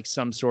or like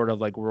some sort of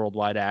like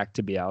worldwide act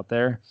to be out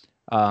there.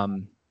 But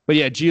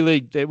yeah, G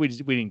League, we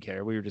didn't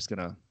care. We were just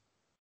going to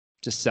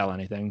just sell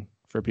anything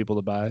for people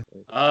to buy.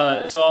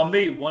 So I'll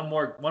make one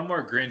more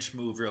Grinch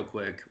move real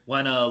quick.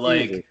 When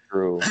like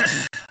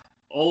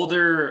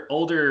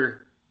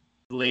older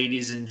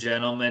ladies and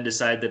gentlemen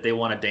decide that they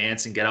want to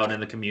dance and get out in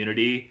the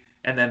community,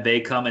 and then they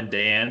come and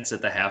dance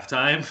at the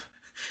halftime.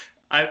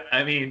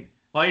 I mean,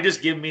 why don't you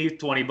just give me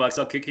 $20?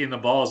 I'll kick you in the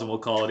balls and we'll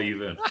call it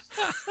even.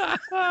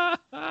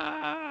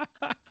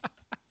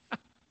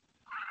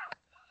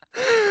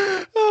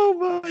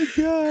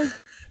 my god,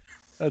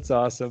 that's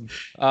awesome.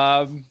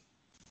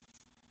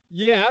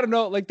 Yeah, I don't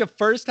know. Like the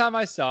first time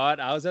I saw it,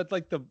 I was at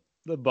like the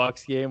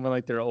Bucks game when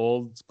like their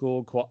old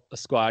school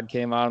squad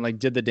came out and like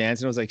did the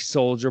dance, and it was like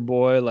Soldier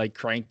Boy, like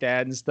Crank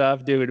That and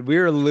stuff. Dude, we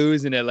were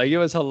losing it. Like it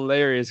was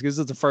hilarious because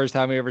it was the first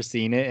time we ever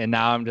seen it, and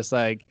now I'm just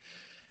like,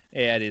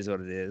 yeah, it is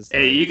what it is.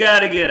 Hey, you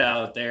got to get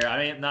out there.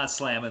 I mean, I'm not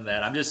slamming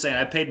that. I'm just saying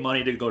I paid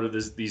money to go to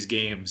these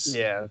games.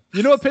 Yeah.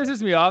 You know what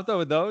pisses me off though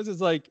with those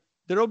is like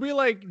there'll be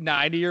like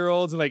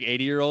 90-year-olds and like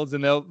 80-year-olds,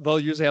 and they'll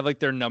usually have like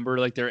their number,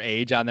 like their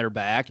age on their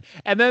back,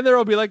 and then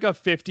there'll be like a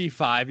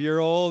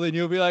 55-year-old, and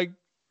you'll be like,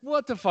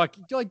 what the fuck?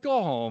 You're like,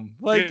 go home.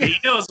 Like Dude, he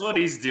knows what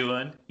he's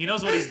doing. He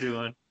knows what he's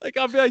doing. Like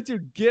I'll be like,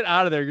 dude, get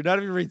out of there. You're not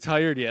even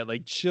retired yet.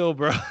 Like, chill,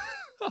 bro.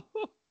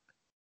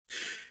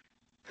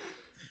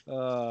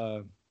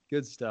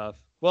 Good stuff.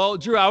 Well,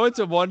 Drew, I went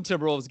to one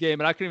Timberwolves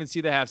game and I couldn't even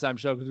see the halftime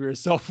show because we were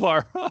so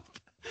far up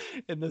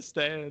in the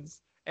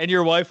stands. And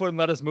your wife wouldn't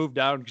let us move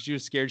down because she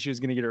was scared she was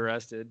going to get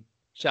arrested.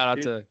 Shout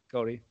out to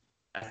Cody.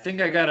 I think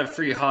I got a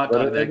free hot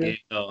dog that game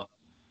though.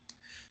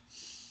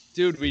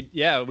 Dude, we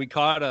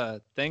caught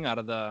a thing out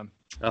of the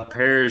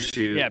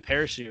parachute. Yeah,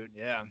 parachute.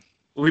 Yeah.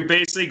 We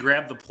basically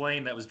grabbed the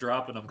plane that was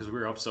dropping them because we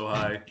were up so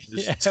high.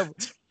 Just took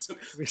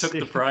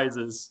the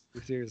prizes.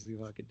 We seriously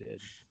fucking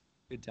did.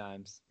 Good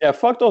times. Yeah,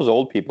 fuck those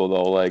old people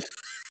though. Like,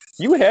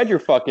 you had your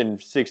fucking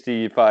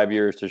 65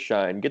 years to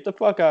shine. Get the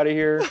fuck out of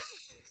here.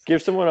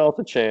 Give someone else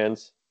a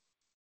chance.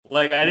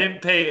 Like, I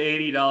didn't pay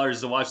 $80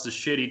 to watch the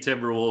shitty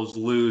Timberwolves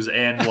lose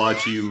and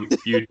watch you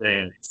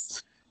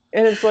dance.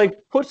 And it's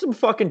like, put some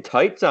fucking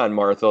tights on,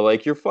 Martha.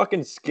 Like, your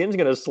fucking skin's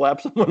gonna slap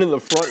someone in the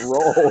front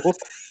row.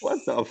 What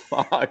the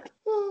fuck?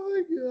 Oh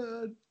my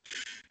god.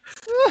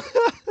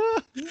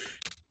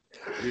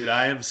 Dude,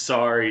 I am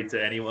sorry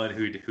to anyone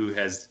who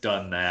has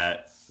done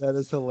that. That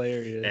is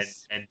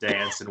hilarious. And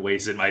danced and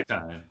wasted my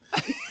time.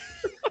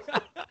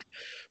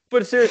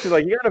 But seriously,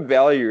 like, you gotta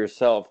value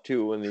yourself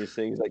too in these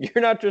things. Like,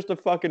 you're not just a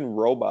fucking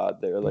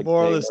robot there. Like,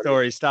 moral of the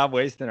story: stop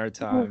wasting our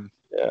time.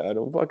 Yeah, I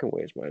don't fucking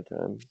waste my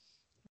time.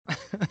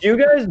 Do you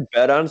guys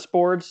bet on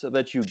sports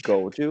that you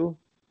go to,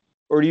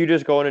 or do you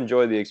just go and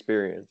enjoy the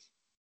experience?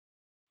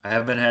 I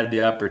haven't had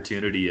the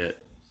opportunity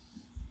yet.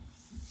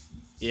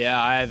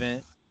 Yeah, I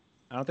haven't.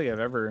 I don't think I've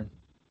ever.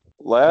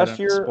 Last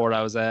year, sport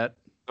I was at.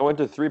 I went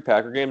to 3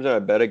 Packer games and I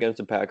bet against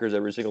the Packers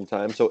every single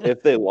time. So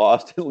if they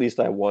lost, at least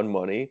I won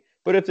money.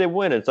 But if they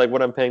win, it's like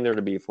what I'm paying there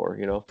to be for,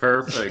 you know?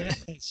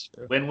 Perfect.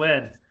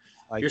 Win-win.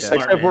 Like You're that.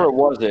 smart, Except man. where it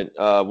wasn't.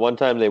 One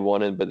time they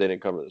won it, but they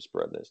didn't cover the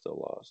spread and they still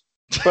lost.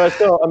 But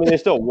they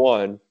still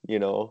won, you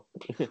know?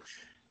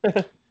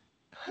 I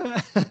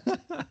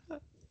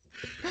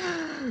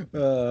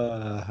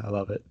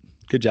love it.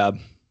 Good job.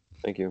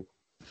 Thank you.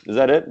 Is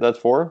that it? That's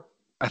 4?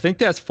 I think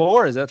that's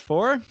 4. Is that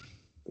 4?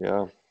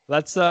 Yeah.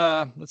 Let's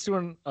do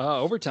an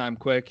overtime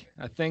quick.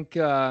 I think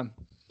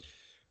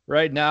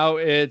right now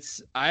I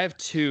have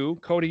 2.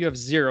 Cody, you have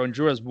 0, and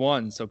Drew has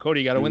 1. So Cody,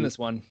 you got to win this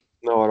one.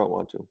 No, I don't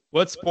want to.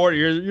 What sport?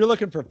 You're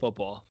looking for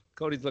football.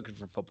 Cody's looking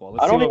for football.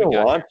 I don't even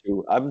want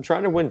to. I'm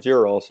trying to win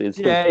 0 all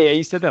season. Yeah,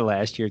 you said that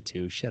last year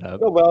too. Shut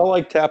up. No, but I'll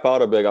like tap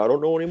out a big. I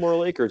don't know any more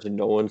Lakers, and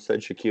no one said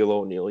Shaquille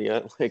O'Neal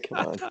yet. Like,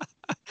 come on.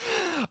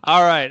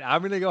 All right,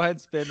 I'm gonna go ahead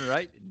and spin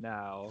right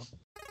now.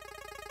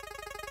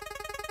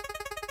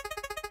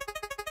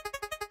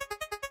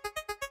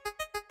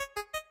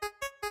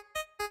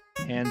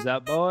 Hands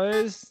up,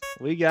 boys.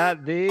 We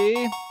got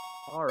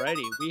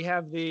alrighty. We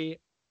have the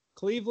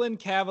Cleveland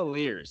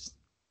Cavaliers.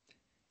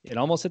 It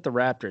almost hit the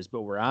Raptors,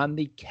 but we're on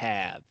the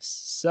Cavs.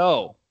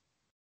 So,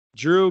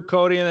 Drew,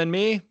 Cody, and then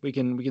me. We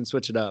can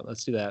switch it up.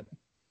 Let's do that.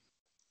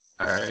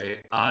 All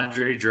right,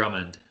 Andre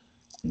Drummond.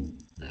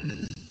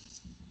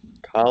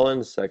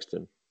 Colin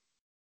Sexton.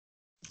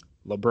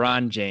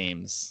 LeBron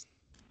James.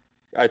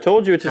 I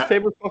told you it's his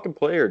favorite fucking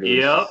player, dude.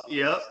 Yep.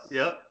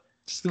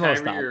 Just the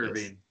most Kyrie obvious.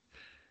 Irving.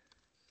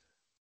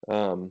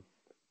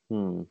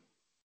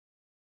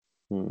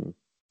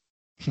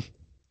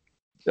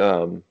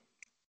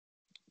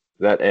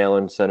 That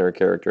Allen Center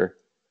character.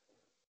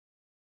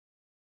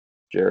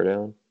 Jared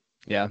Allen.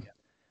 Yeah.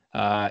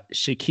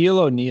 Shaquille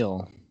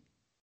O'Neal.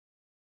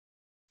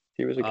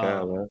 He was a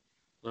Cal, man.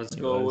 Let's It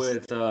go was.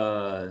 with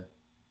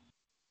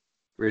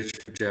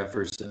Richard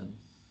Jefferson.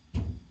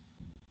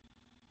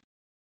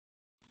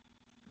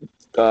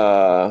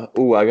 I'm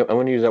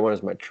going to use that one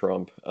as my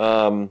trump.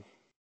 Shumpert.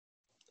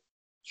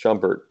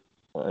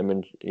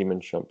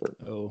 Eamon Shumpert.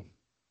 Oh.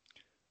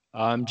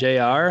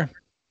 JR.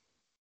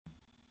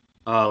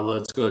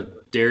 Let's go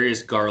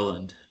Darius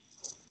Garland.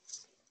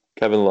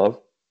 Kevin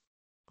Love.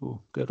 Ooh,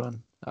 good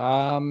one.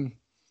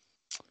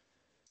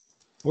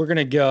 We're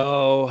gonna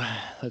go.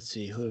 Let's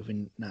see. Who have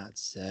we not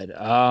said?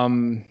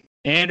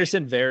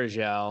 Anderson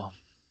Varejao.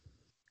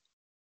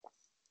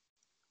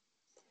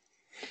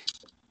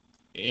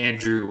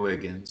 Andrew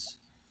Wiggins.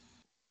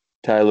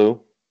 Ty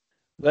Lue.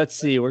 Let's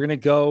see. We're gonna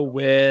go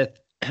with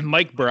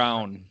Mike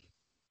Brown.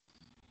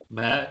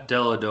 Matt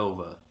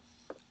Dellavedova.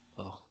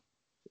 Oh,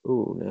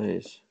 Ooh,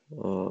 nice.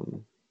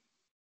 Who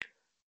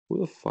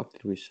the fuck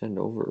did we send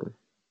over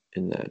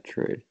in that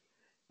trade?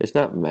 It's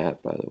not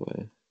Matt, by the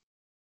way.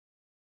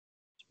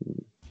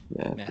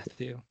 Matt.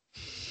 Matthew.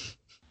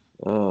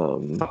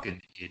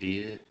 Fucking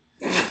idiot.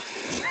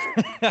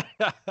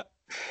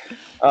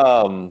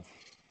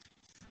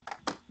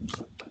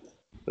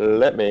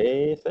 Let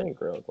me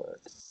think real quick.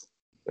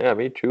 Yeah,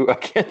 me too. I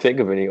can't think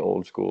of any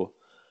old school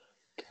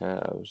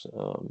Cavs.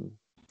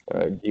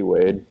 D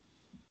Wade.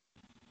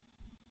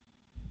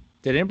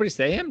 Did anybody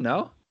say him?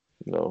 No.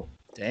 No.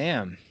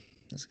 Damn.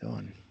 Let's go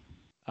on.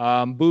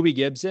 Boobie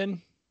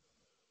Gibson.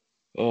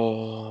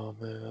 Oh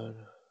man.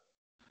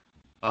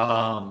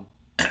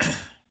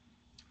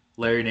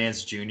 Larry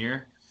Nance Jr.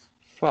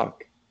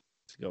 Fuck.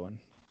 Let's go on.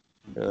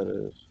 That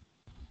is.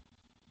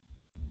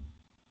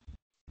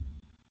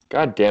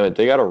 God damn it!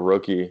 They got a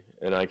rookie,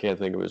 and I can't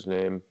think of his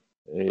name.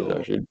 And he's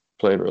actually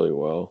playing really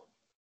well.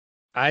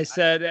 I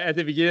said at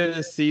the beginning of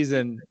the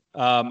season,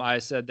 I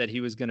said that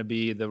he was going to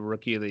be the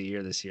rookie of the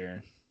year this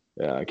year.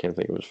 Yeah, I can't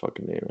think of his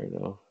fucking name right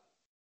now.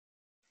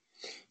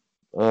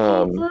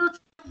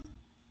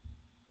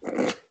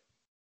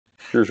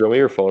 Sure, show me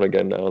your phone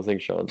again now. I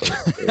think Sean's on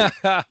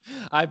the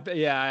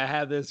I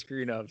have this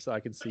screen up so I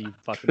can see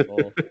fucking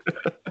bowl.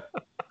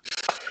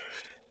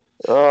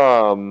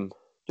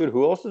 Dude,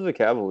 who else is a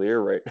Cavalier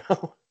right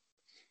now?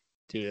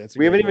 Dude, that's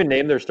we haven't even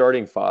named their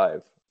starting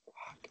five.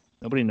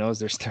 Nobody knows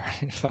they're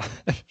starting five.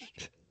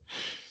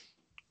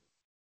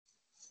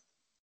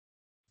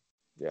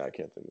 Yeah, I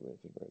can't think of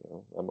anything right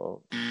now. I'm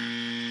out.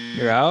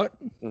 You're out?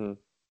 Mm-hmm.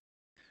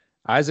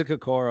 Isaac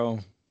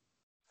Okoro.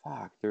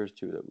 Fuck, there's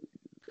two that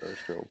are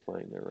still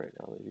playing there right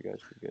now that you guys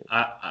could get.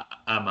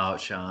 I'm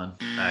out, Sean.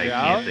 I You're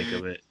can't out? think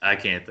of it. I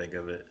can't think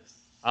of it.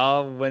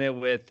 I'll win it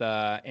with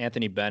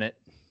Anthony Bennett,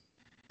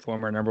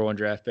 former number 1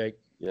 draft pick.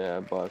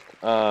 Yeah, bust.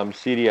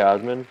 C.D.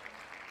 Osman.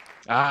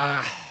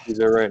 He's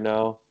there right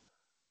now.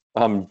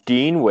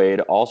 Dean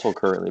Wade also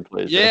currently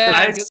plays there. Yeah,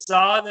 I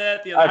saw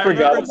that the other I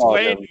forgot night. about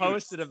Wade him.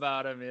 posted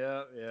about him.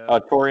 Yeah.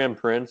 Torian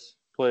Prince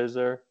plays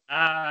there.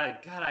 God,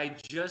 I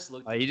just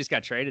looked. He just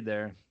got traded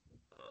there.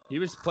 He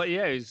was he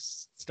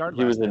was started.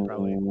 He was last in night,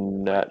 probably.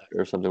 net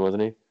or something,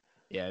 wasn't he?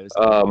 Yeah, it was.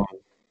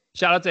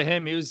 Shout out to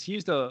him. He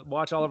used to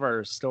watch all of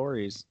our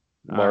stories.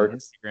 Mark on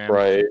Instagram.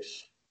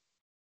 Price,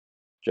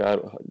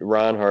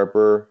 Ron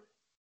Harper,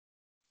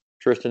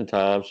 Tristan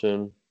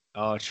Thompson.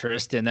 Oh,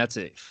 Tristan, that's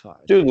it.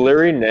 Fuck. Dude,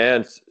 Larry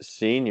Nance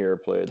Sr.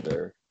 played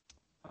there.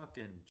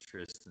 Fucking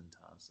Tristan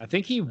Thompson. I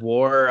think he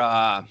wore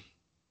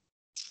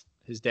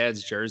his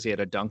dad's jersey at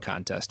a dunk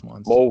contest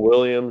once. Mo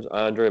Williams,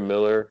 Andre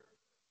Miller.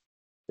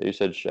 You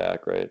said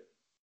Shaq, right?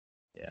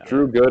 Yeah.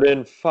 Drew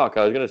Gooden. Fuck,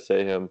 I was going to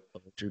say him.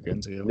 Drew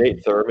Gooden's a good one.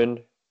 Nate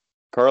Thurmond.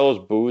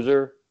 Carlos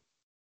Boozer.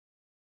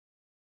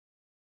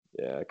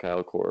 Yeah,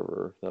 Kyle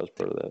Korver. That was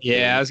part of that. Yeah,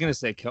 team. I was gonna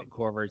say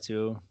Corver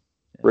too.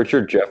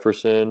 Richard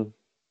Jefferson.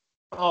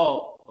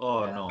 Oh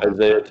no.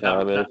 Isaiah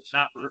Thomas.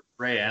 Not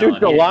Ray Allen. Dude, He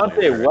didn't play Delonte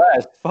there.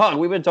 West. Fuck,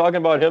 we've been talking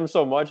about him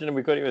so much and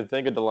we couldn't even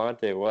think of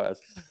Delonte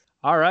West.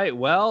 All right,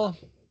 well,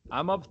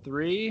 I'm up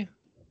 3-1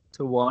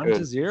 Good.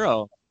 to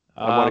 0.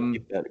 I want to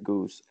keep that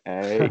goose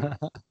egg.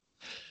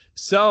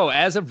 So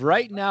as of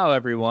right now,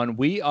 everyone,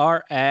 we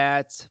are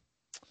at.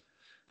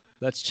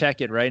 Let's check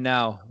it right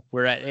now.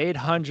 We're at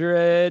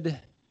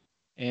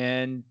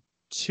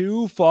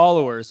 802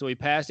 followers. So we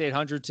passed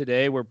 800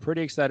 today. We're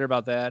pretty excited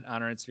about that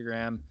on our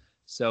Instagram.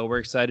 So we're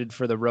excited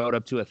for the road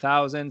up to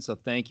 1,000. So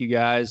thank you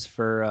guys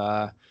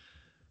for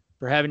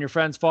having your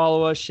friends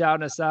follow us,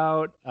 shouting us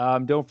out.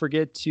 Don't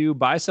forget to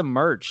buy some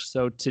merch.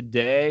 So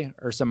today,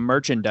 or some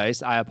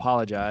merchandise, I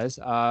apologize.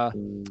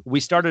 We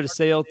started a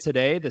sale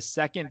today, the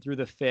 2nd through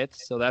the 5th.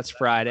 So that's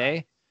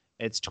Friday.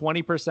 It's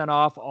 20%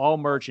 off all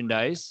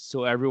merchandise.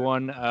 So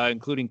everyone,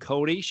 including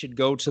Cody, should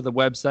go to the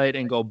website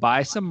and go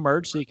buy some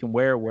merch so you can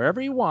wear it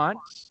wherever you want,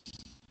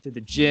 to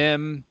the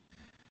gym,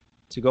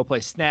 to go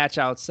play Snatch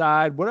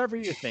outside, whatever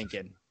you're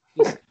thinking.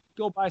 Just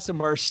go buy some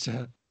merch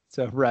to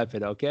rep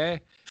it, okay?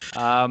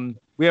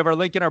 We have our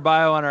link in our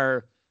bio on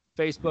our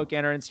Facebook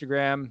and our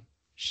Instagram,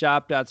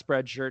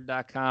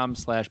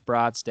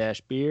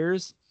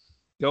 shop.spreadshirt.com/brats-beers.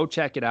 Go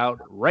check it out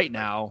right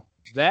now.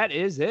 That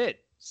is it.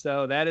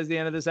 So that is the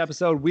end of this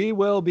episode. We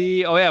will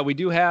be, we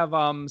do have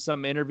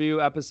some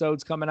interview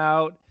episodes coming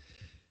out.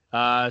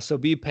 So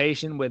be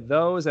patient with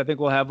those. I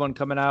think we'll have one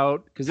coming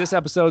out because this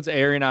episode's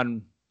airing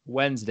on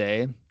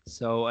Wednesday,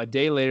 so a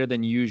day later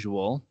than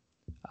usual.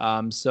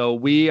 So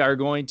we are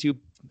going to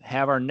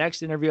have our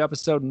next interview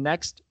episode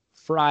next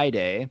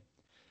Friday,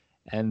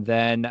 and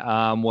then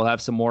we'll have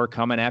some more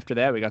coming after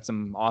that. We got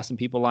some awesome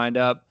people lined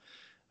up.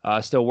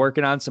 Still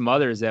working on some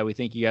others that we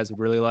think you guys would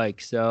really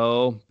like.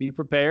 So be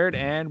prepared,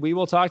 and we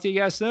will talk to you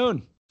guys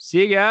soon.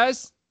 See you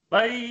guys.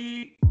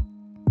 Bye.